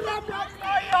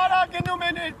 արա, գնում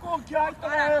են երկողքի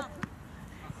այդտեղ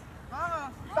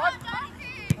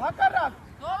Հակարակ,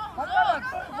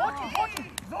 ոչի,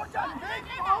 զոր ճանի, մեկ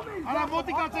պահումի Արա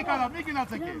մոտիկացեք արա, մի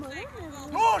գնացեք ես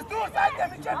Դուրս, այդ է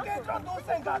միջև կենտրոն դուրս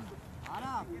են գալ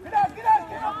Գրած,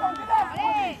 կերոպյան,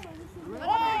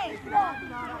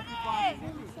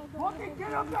 Ոտիկ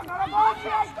կերոպյան, արա մաշի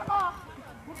այդ տղա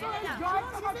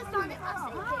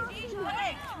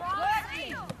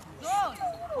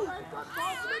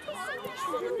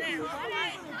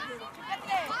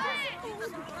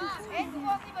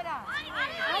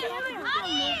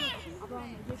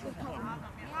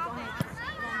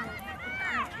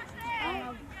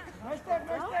Մեստեղ,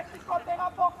 տիկո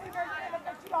տեղափոխվի մեստեղ է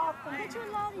չի հատվում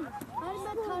Քչոլարի,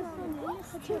 հարմատ քարսոն է,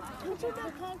 քչոտա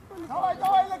քարսոն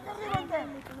Դավայ, լկրիվ ընտեղ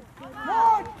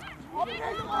Մոչ,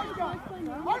 ապրես մոչկան,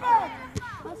 հարմատ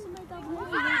ասում է դա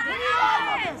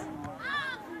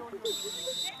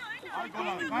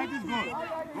Այդ is goal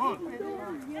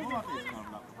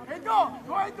Հետո,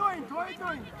 դոյին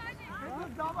Հետո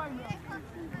դավայ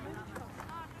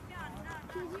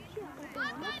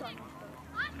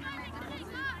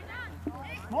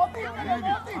Մոտիկ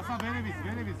Ասա վերևից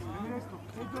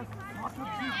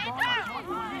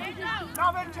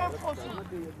Նավեր չեմ խոսում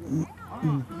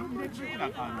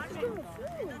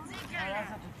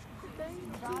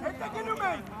Հետը գնում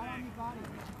ենք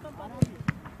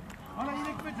Արա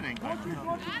 3 մետր ենք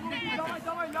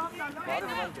Դավայ, լավնա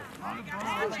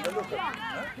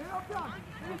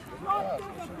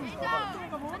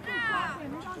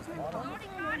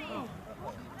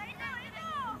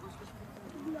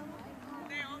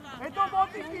Հետո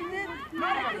մոտիկ ինին,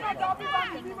 նարեքին այդ ապի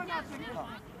բանի մի մնացեք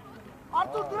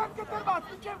Արտուր դուրակ կտրված,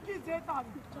 մինչև կից հետ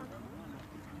անի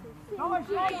Դավայ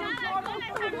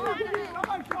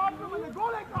շարդում են,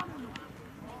 գոլ եք անելու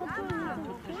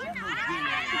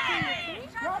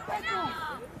Շատետու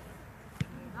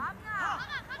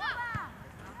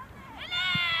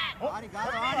Արի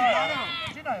գարո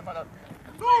Չի նայեմ արա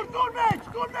Դուր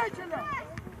մեջ էլը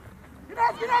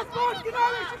Գնաց,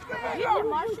 գնալ է շիչկրվեյո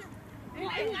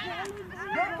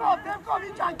Դեպքով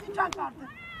իջանք արդեն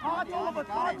Խաղացողովը,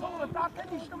 տարտեն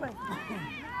իշնում ենք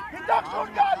Հիտակ շուր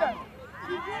գալը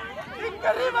Իք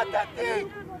կրիվը տետիկ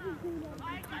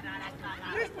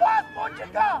Ճիշտ պաս, մոչը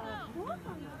կա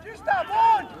Ճիշտ է,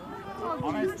 մոչ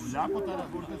Արա ես լակոտարը,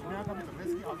 որտես միակամից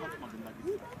ռեսկի ազատմա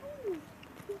գնդակից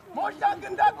Մոչտան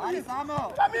գնդակ Արի Սամո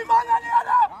Կամի մանալի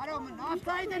արա Գարո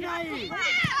նավթայինը նայի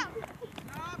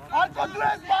Արկո դու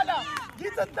ես բալա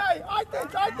Գիծըտ նայի, այդ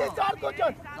ես արկո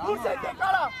ճան Դուրս եք եք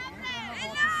արա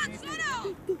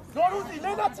Զոր ուզի,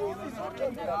 լենացի ուզի, զոր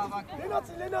չեն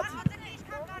Լենացի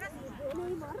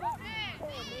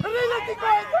Նիկո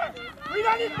հետը,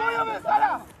 Վիրանից բոյով ես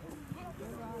արա։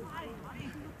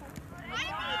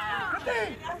 Գտի,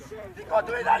 Նիկո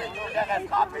դու Իրանից ուր եղես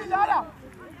խապիլ արա։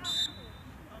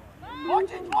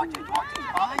 Ոչինչ, խապիլ։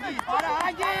 Արա,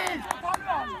 ագիր։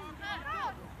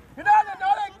 Գնալը,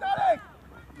 նարեք։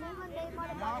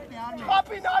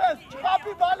 Չխապի նարես,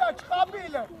 չխապի բալա,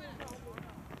 չխապիլը։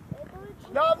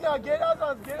 Լավնա,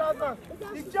 գերազանց,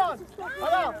 Դիքջան,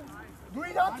 արա, դու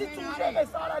իրանցից ուր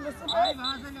եղես արա, լսում ես։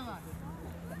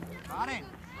 Արեն,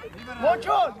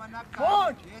 Ոչոն,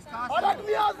 ոչ, արակ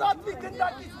մի ազատվի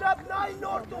գնդակից նատ նայի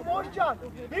նորդում, ոչ ճան,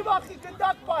 մի վախի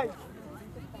գնդակ պայ։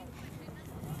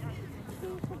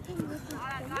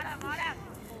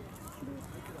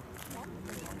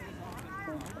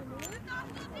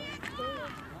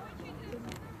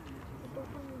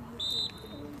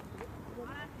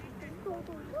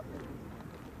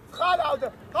 Խալ ավդը,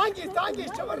 հանգիստ,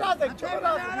 չվրազեք։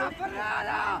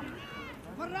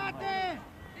 Վրատ է։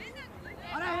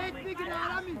 Արա հետ մի գնա,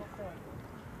 արամի։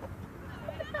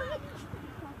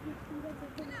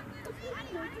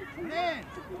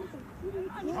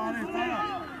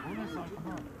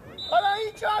 Արա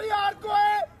ինչ արի արկո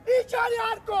է, ինչ արի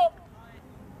արկո։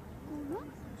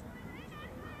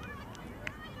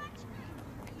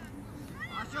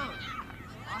 Աշո,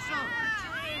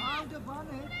 ավդը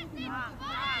բանը հետ մի գնա։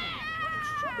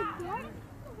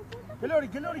 Գլորի,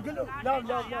 լավ։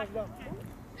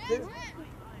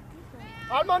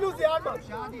 Արման ուզի, Արման։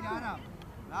 Շադիր, արա,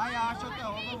 լայ աշոտը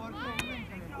հողը որկը ուղին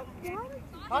կրել։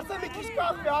 Արսեն մի քիչ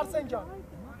կախվի, Արսեն ջան։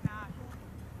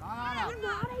 Արա։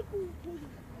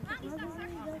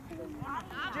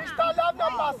 Ճիշտ է, լավն է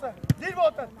պասը, դիր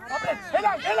ոտը, ապրես,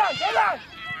 հելան,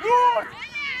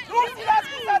 դուրս իրաց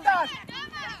կուսատար,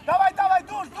 դավայ,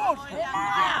 դուրս, ոտիկ,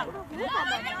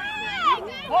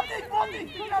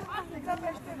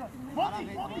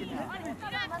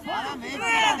 Արա մեկ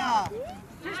գնա։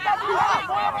 ճիշտ է, դու հա,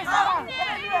 բոյով ես արա,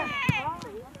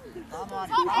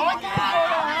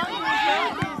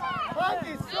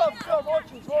 հանգիս, շով,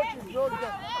 ոչինչ,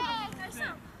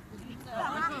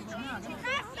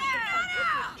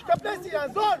 Չկպնես իրան,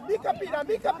 զոր, մի կպի,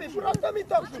 պրոստը մի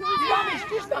տոքսու, իրանիշ,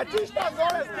 ճիշտ է,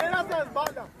 զոր ես, գերազանց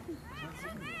բալա։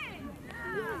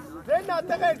 Ձերնա,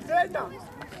 տղեր, ձերնա։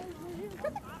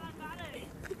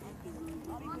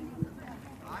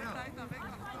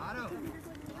 Արո,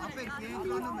 ապեր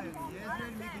կենտրոնում է,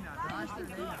 եզրել մի գնա, դաշտը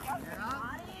ներա։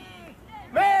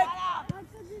 Մեկ,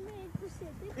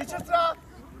 իչծրա,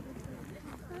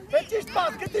 հետ ճիշտ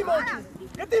պաս, գտի մոնչի,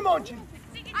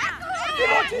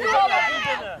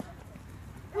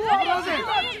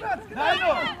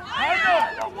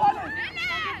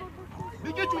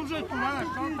 Բիգե ճուժետ ու արա,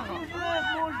 շանտաղա։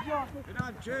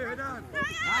 Հենան, չէ, հենան։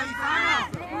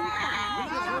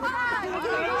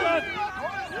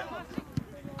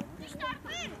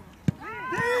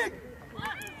 Դիկ,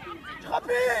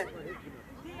 չխապի,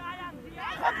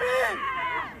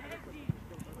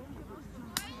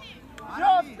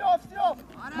 Սյով,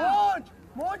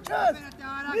 մոնչս,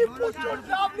 մի պուչուր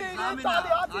լավն է իրեն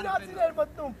տալի, ացին էր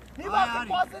մտնում, մի վախի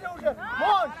պասեր է ուժը,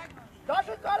 մոնչ,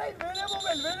 դաշը կարային վերևով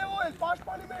էլ,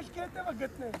 պաշպանի մեջ կետևը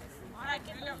գտնել։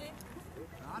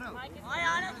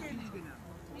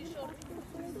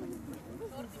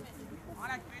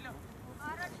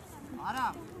 Արա,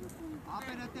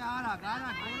 ապեր էտե արա, գարա,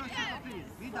 գորոշի կպիր,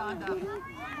 մի դանդա։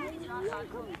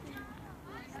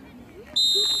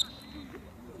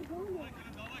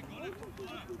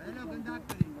 Բելո գնդակ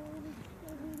կրի։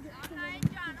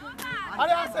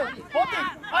 Արի Արսեն, ոտիկ,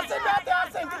 Արսեն մի հատ է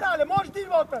Արսեն, գնալ է, մոնչ դիր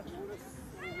ոտը։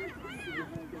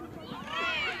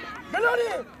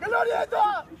 Գլորի հետո։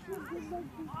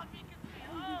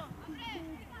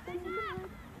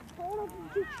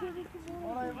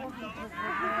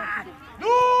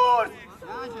 Դուրս։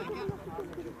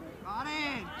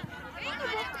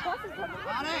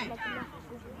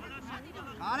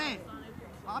 Կարեն,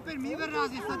 ապեր մի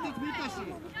վրազի, ստից մի տշի։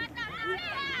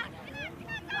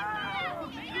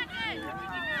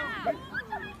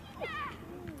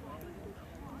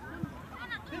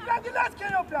 Դիկրագիլած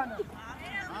կերոպլանը։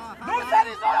 Դուրս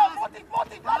երի զորով, ոտիկ,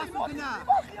 արի,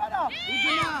 վախի արա։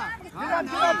 Գնա,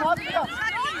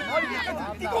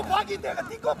 տիկո բագի տեղը,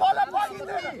 տիկո բալա բագի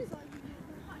տեղը։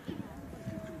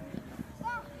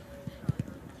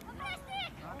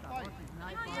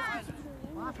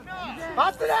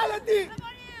 Բացրել է տիկ,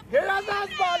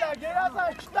 գերազանց բալա,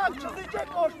 չտակ, չզիջեք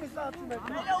կոշմի սացում եք։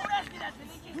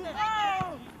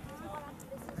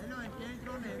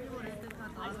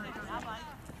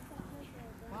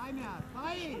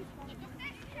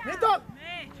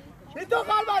 Միտող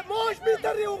ալվար, մոշ մի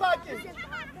տրի ուղակի։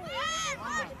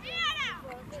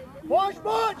 Ոչ,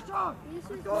 ոչ։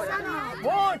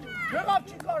 Ոչ, եղավ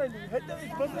չի կարելի,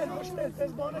 հետևից բզել, մշտել,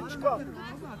 տես բանը չկա։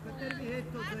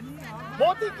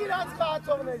 Մոտիկ իրանց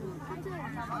խաղացողների։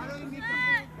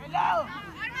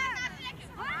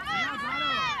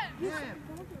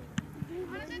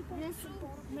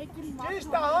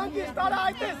 Ճիշտ է, հանգիստ արա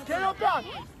այդ ես, Քերոպյան,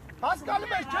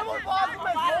 հասկանում ես, չէ որ վազում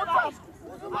ես մոտած,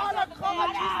 ուզում արակ խաղա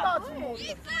չի ստացում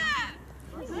մոտը։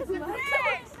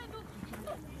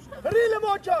 Հրիլը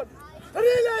մոչան,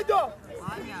 հրիլը էդո,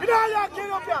 հրալյա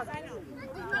Քերոպյան։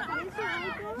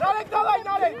 Նարեք, դավայ,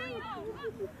 նարեք։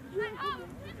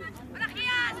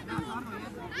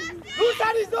 Դուրս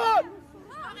արի զոր,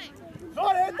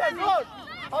 զոր հետը, զոր,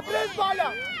 ապրես բալա։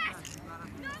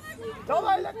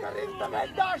 Давай на Карим, давай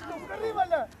дашь,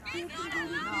 Каримана!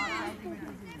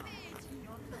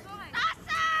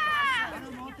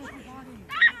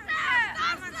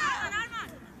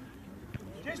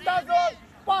 Чиста зон!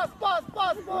 Пас, пас,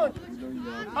 пас, пас!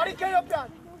 Ари Керопян!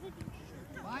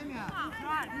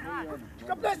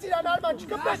 Чикапнес Иран Арман,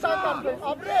 чикапнес Анкапнес!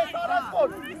 Абрес, Араспор!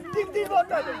 Тик-тик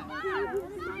вот это!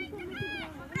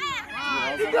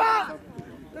 Тигра!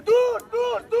 Дур,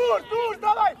 дур, дур, дур,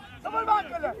 давай! Sabır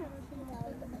bankala!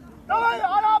 Давай,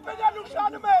 Arap eden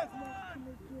uşağımız!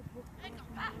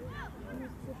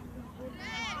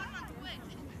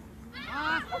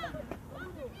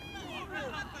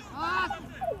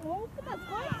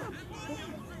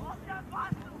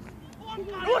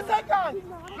 Dur Serkan!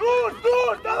 Dur,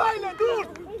 dur! Davayla, dur!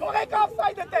 Toge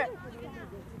kapsaydı te!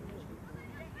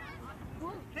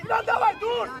 Tigran davay,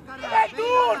 dur! Evet,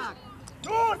 dur!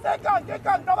 Dur Serkan,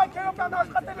 Serkan! Davay Kerokyan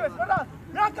aşkateliyoruz, falan!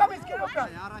 Bırakamiz Kerokyan!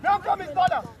 Bırakamiz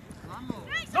bana!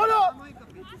 Zolo!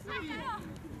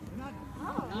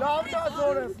 Lavna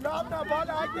zoruz, lavna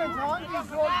bana herkes hangi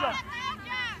zorca?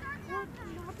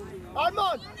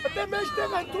 Arman, te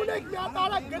meştemen tunek ne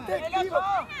atarak gıtek gibi.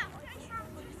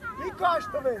 İlk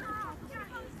kaçtı be.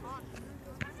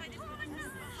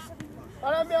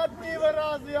 Ara miyat niye ver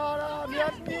razı, ara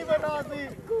miyat niye ver razı.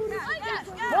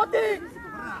 Motik!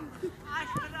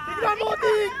 Tigran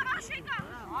Motik!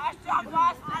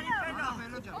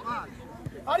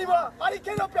 Arriba, Ari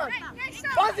Keropyan!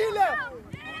 Basile!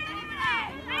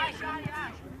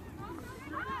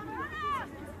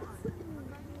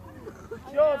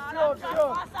 Şov, şov,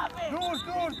 şov! Dur,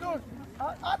 dur, dur!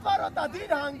 At var orada, değil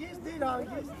hangisi, değil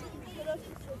hangisi?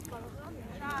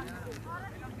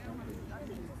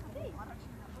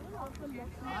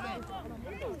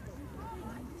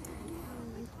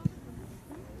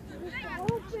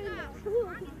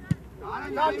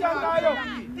 Kaçan Nailo!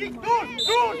 Dik dur,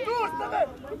 dur, dur, sana!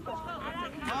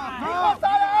 Dur,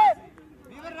 sana!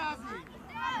 Viver razı.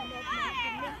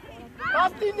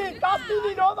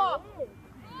 Kastinin ova!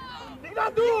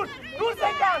 Tigran dur, dur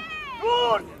Serkan,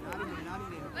 dur!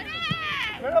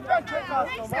 Keropyan çek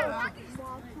hastım, ha?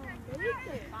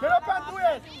 Keropyan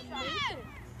duyes!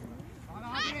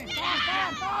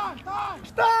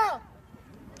 Šta?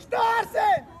 Šta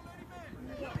Arsen?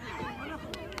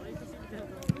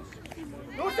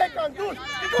 Dur Serkan, dur!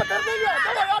 Tiko, terminio,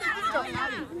 давай, Ari, Tiko!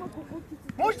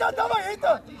 Možda, давай,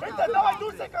 eto, давай,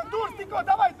 dur Serkan, dur, Tiko,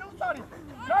 давай, dur, Ari!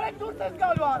 Narek, dur ses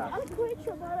galu, Ara!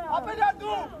 Apelya,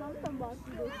 dur!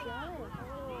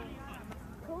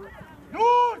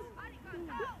 Dur!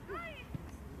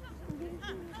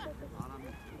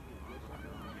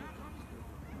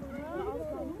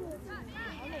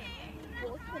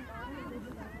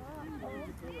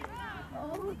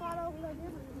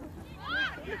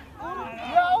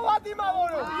 Ya o hadi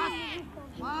mavoro.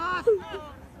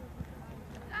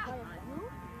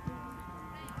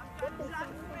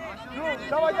 Dur,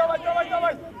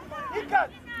 давай.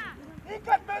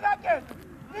 Dikkat merak et.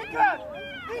 Dikkat.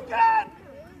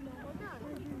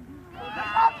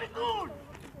 Abi dur.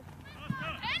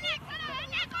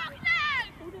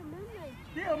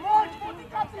 Diye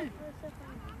motikati.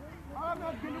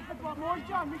 Ahmet gelip bu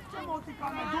moja mikçe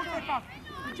motikane dur tekrar.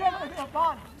 İçeri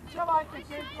ban. Çevay te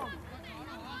çekto.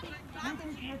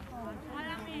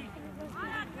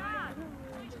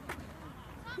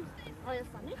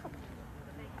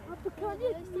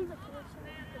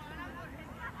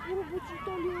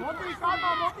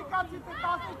 Motikati te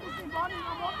tasu kusin bani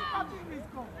na motikati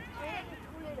risko.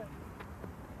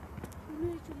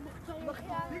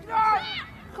 Tigran!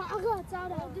 Kavga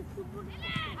çara.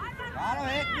 Garo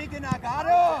ek mikna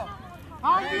Garo.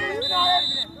 Hangi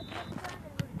İsrail?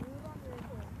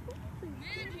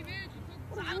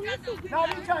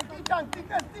 Navican,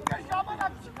 sticker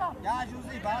şamanak çıkar. Ya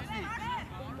Juzi batvi.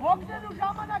 Oksenu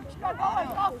şamanak çıkar. Davay,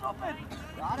 saf sohbet.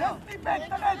 Desti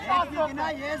beklenen saf sohbet.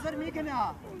 Mikna yezer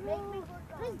mikna.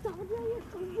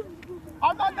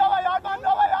 Arman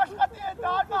davay, aşkatı yetti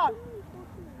Arman.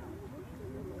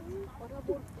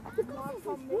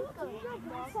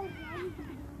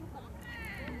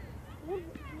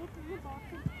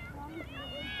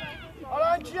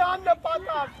 Alançıyanla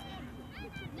patar.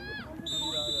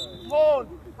 Gol.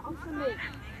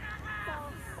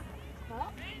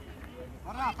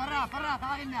 Fırra,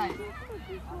 tağın ne?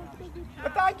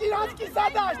 Mıtan Giranski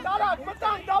sadaş, Tarak,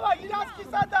 mıtan davay Giranski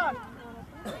sadaş.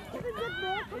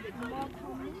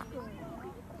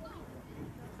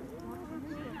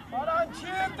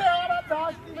 Alançıydı, Ararat,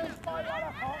 Hashivı,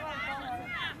 İspanya'la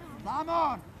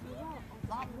Zaman.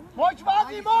 Moç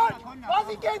vazi moç.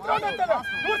 Vazi kendron etele.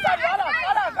 Dur sari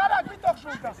Ararat bir tok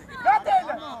şurada.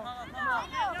 Gatele.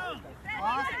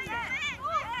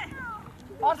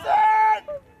 Arsen.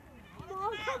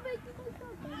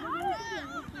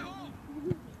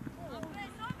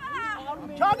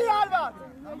 Çani Alvan.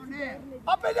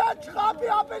 Apelyan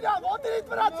çıkapi apelyan.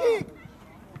 Oterit vratik.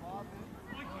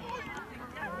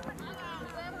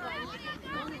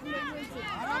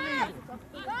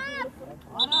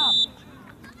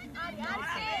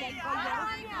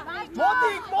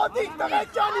 Motik, tăgăi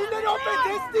Can ileri ope,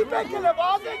 desti pekele,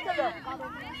 vazekele.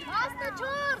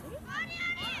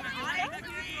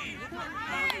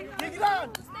 Tigran,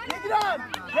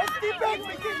 desti pek,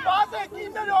 bikiz vazek,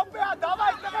 ileri ope,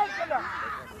 davay tăgăi kele.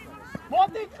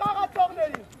 Motik kağa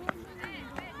toğleri.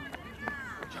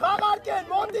 Çıkagarken,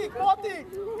 motik.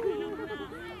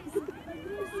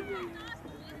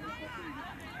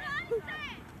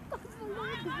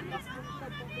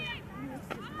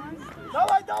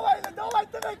 Давай,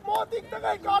 тăgăi, motik,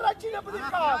 tăgăi, caracine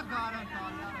pădicat.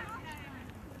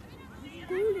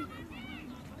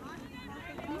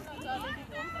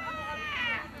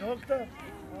 Doctor,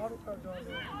 और का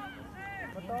जाने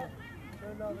बता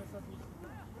चला वैसा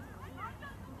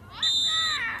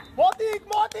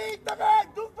मोटिक तगेक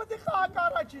दुख पदिखा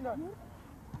कारachina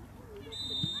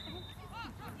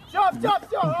Chop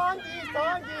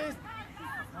hangis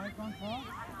Ay kontra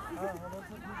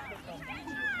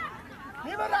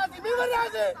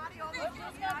Miverazi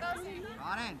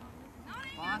Aren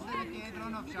Pasları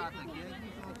kendron of şartı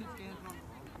Gezmiş otis kendron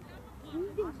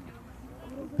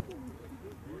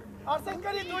Arsen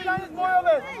kari duylanız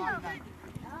boyovet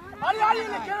Ari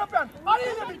ile keropen Ari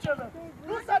ile biçeve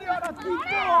Dur sari Ararat Kiko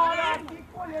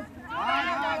yes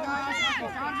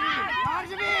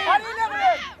Ari ile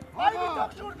bre Ari bir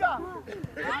tok şurga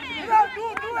Bilal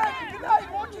dur Bilal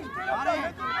moçiş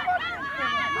keropen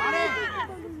Are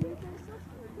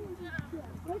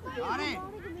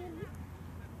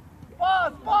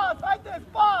Pas haydi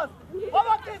pas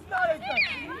Hava kesin hareket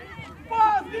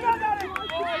Pas Bilal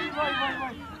hareket Vay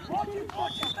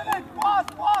Moçiş demek pas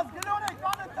Gel oraya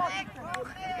kanı takipte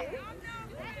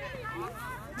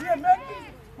Diye Merkez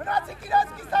Mınatı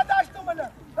Giranski sadaştı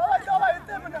bana Davay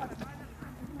öte Mınatı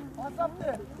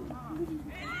Asaptı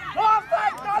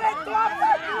Tuhafay Tuhafay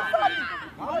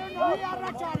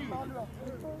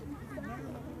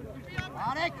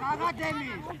Are kaga demiş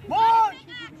Moç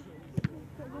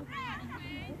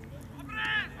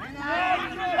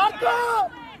Marco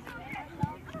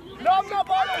Lavna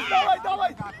balas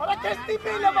davay Ara kes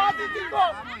tipiyle vazi tiko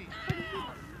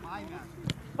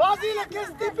Vazi ile kes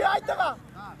tipi aytaga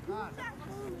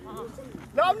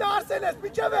Lavna Arsenes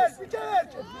biçever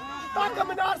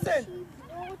Takımın Arsen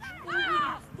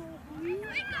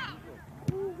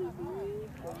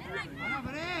Ana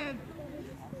bren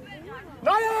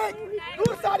Nalet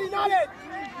dur sari nalet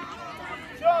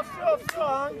Şov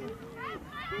hangi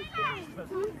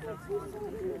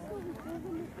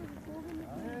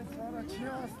Sana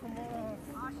çiğastım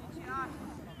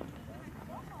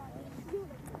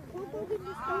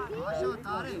Aşağı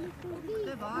tarih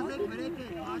İşte bazı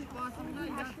bırakın Baş basımda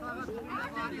ilaç fakat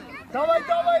Davay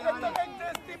tăgăi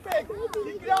desti pek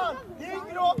Tigran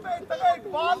Ingrope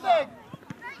tăgăi bazek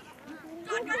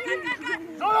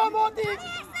Zora motic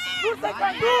Dur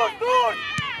secan dur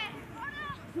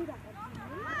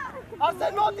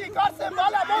Arsen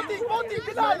bala motic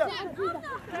finală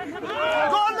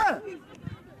Golă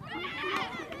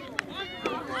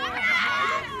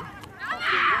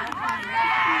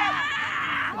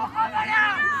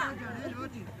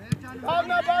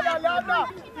Lavna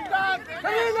Tigran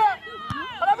Tările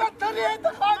Ararat tărie de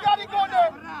hangari gole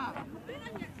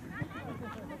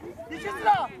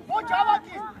İşitla Moç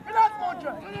havaki Biraz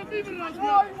moçu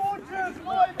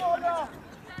Vay mola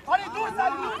Hani dur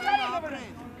sen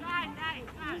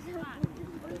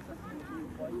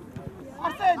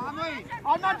Arsen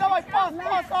Arman davay pas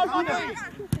Arman'ı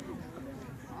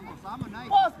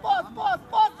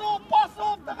Pas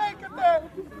tăgăi câte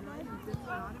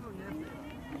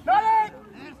Nalet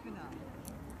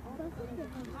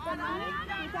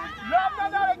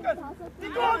Լավն արեկս,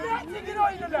 տիգրոն,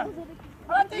 տիգրոն ինը,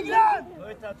 հա տիգրան։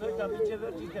 Թոյտա, մինչև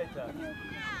վերջի թայտա։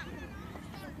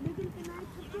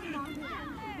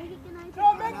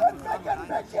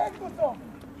 Մենք ենք ուսում։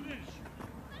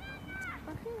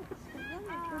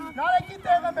 Նարեկի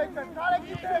տեղը մենք ենք,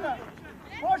 նարեկի տեղը։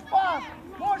 Ոչ պաս,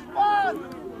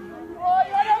 ոյ,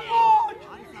 երեմ ոչ։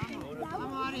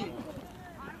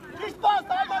 Ճիշտ պաս,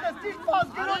 Արմանես, ճիշտ պաս,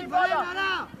 գրոնի բալա։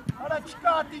 Արա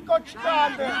չկա, տիկո չկա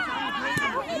անդեր։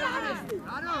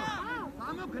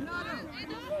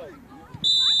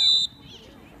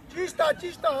 Ճիշտ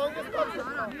է, հանգստացը։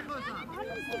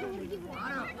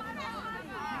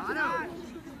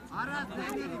 Ararat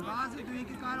դերերի բազի դու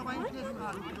ինքի կարող այն քեզ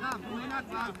գալու, հա, դու մենակ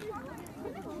բազի։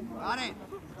 Արե։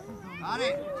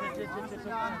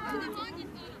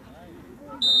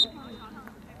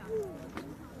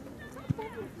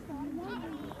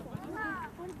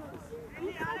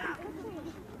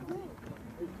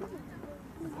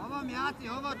 Հովա միացի,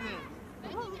 հովա դու։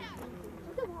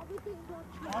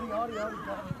 Արի։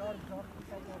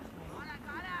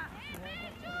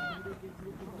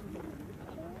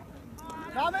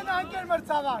 Նամեն անկեր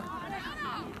մրցավար։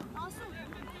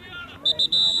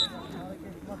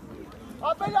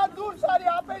 Ապերյան դուրս արի,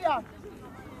 ապերյան։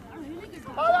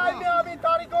 Հարայ մի ամի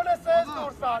տարիքոն է սեզ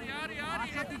դուրս արի։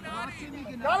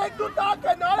 Նարեք դու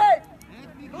տակը, նարեք։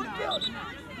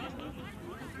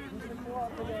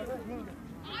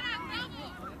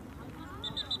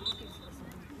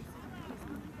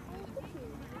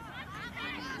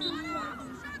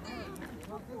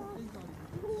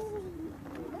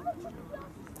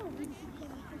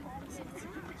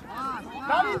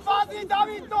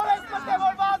 David, Torres, մտե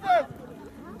որ վազ է։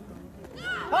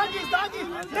 Հանգիստ,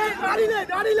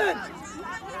 նարիլեն։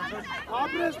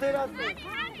 Ապրես դերած է։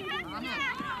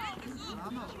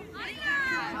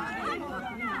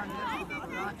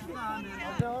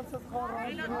 Ադրանցըս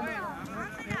խարան։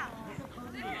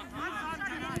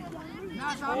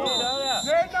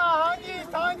 Նենա,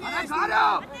 հանգիստ։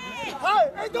 Հայ,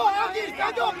 էդո հանգիստ,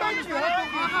 էդո կանչի,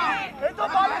 էդո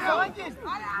բալես հանգիստ։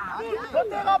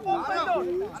 Հոտեղա պոմպեդոր։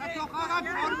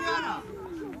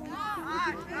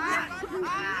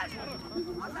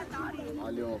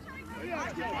 Ալյո։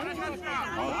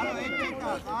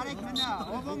 Արեք մնա,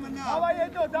 հովո մնա։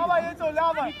 Դավայ հետո,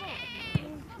 լավայ։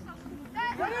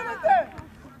 Գնեմ էտե։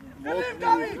 Գնեմ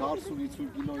Դավիթ։ 45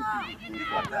 կիլոյի։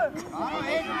 Արո,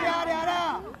 հետ մի արի, արա։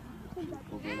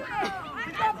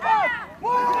 Կապատ,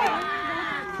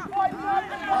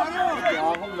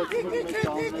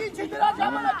 Տիկի, դրա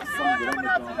ժամանակը սոյը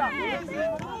մնացելա։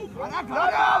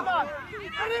 Արա,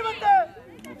 գնեմ էտե։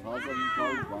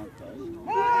 1500 բանկ է։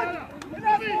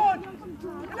 Գնաս ոչ,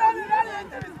 գնալի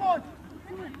ենտևից ոչ։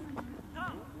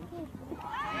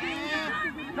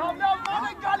 Լավ, ման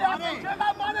են գալի, հատեն չեղա,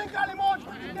 ման են գալի ոչ,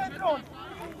 կենտրոն։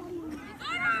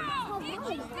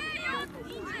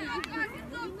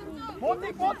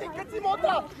 Մոտիկ, գծի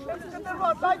մոտա, ես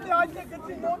կտրված, այդ է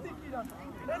գծի մոտիկ իրան։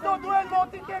 Հետո դու էլ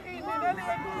մոտիկ եղի, նենելի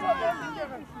եք ուզա մոտիկ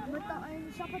եղի։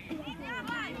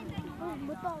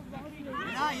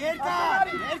 Նա երկար։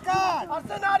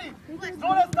 Արսենարի,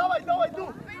 զորես դավայ դու։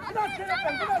 Գնաս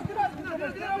կերեկան, գնաս։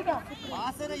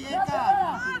 Ասերը երկար։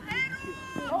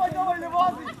 Դավայ,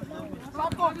 լվազի։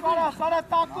 Տակով, կարա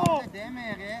տակով։ Դեմ է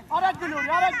եղե։ Արակ գլորի,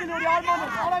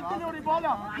 Արմանոս, արակ գլորի,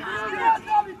 բալա։ Գնաս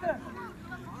Դավիթ է։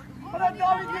 Արակ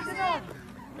Դավիթ գնաս։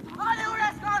 Ալի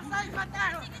ուրես կորսայի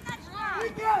մտեր։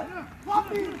 Իգե,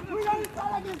 պապի, ույրանի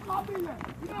տարակ ես պապին է։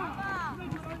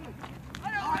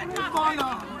 Բալա։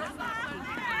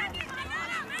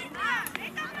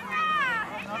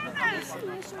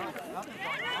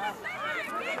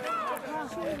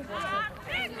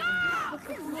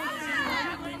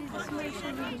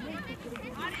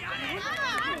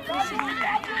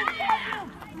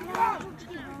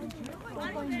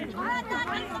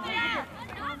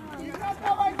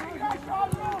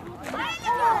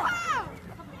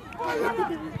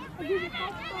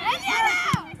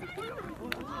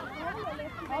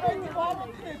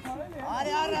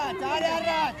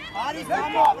 Ararat. Ari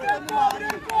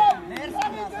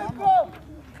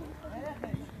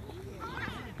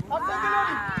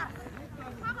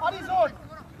Arizor.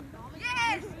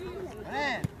 Yes.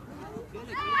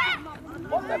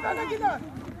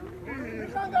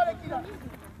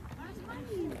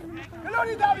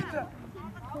 Glory David.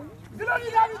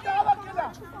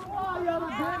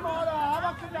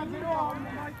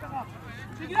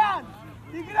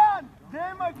 Tigran,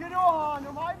 dema girohan,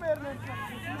 umay mernet.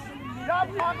 Ya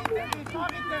takip edin,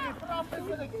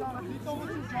 profesör ekranı, bir topu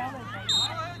çağırın.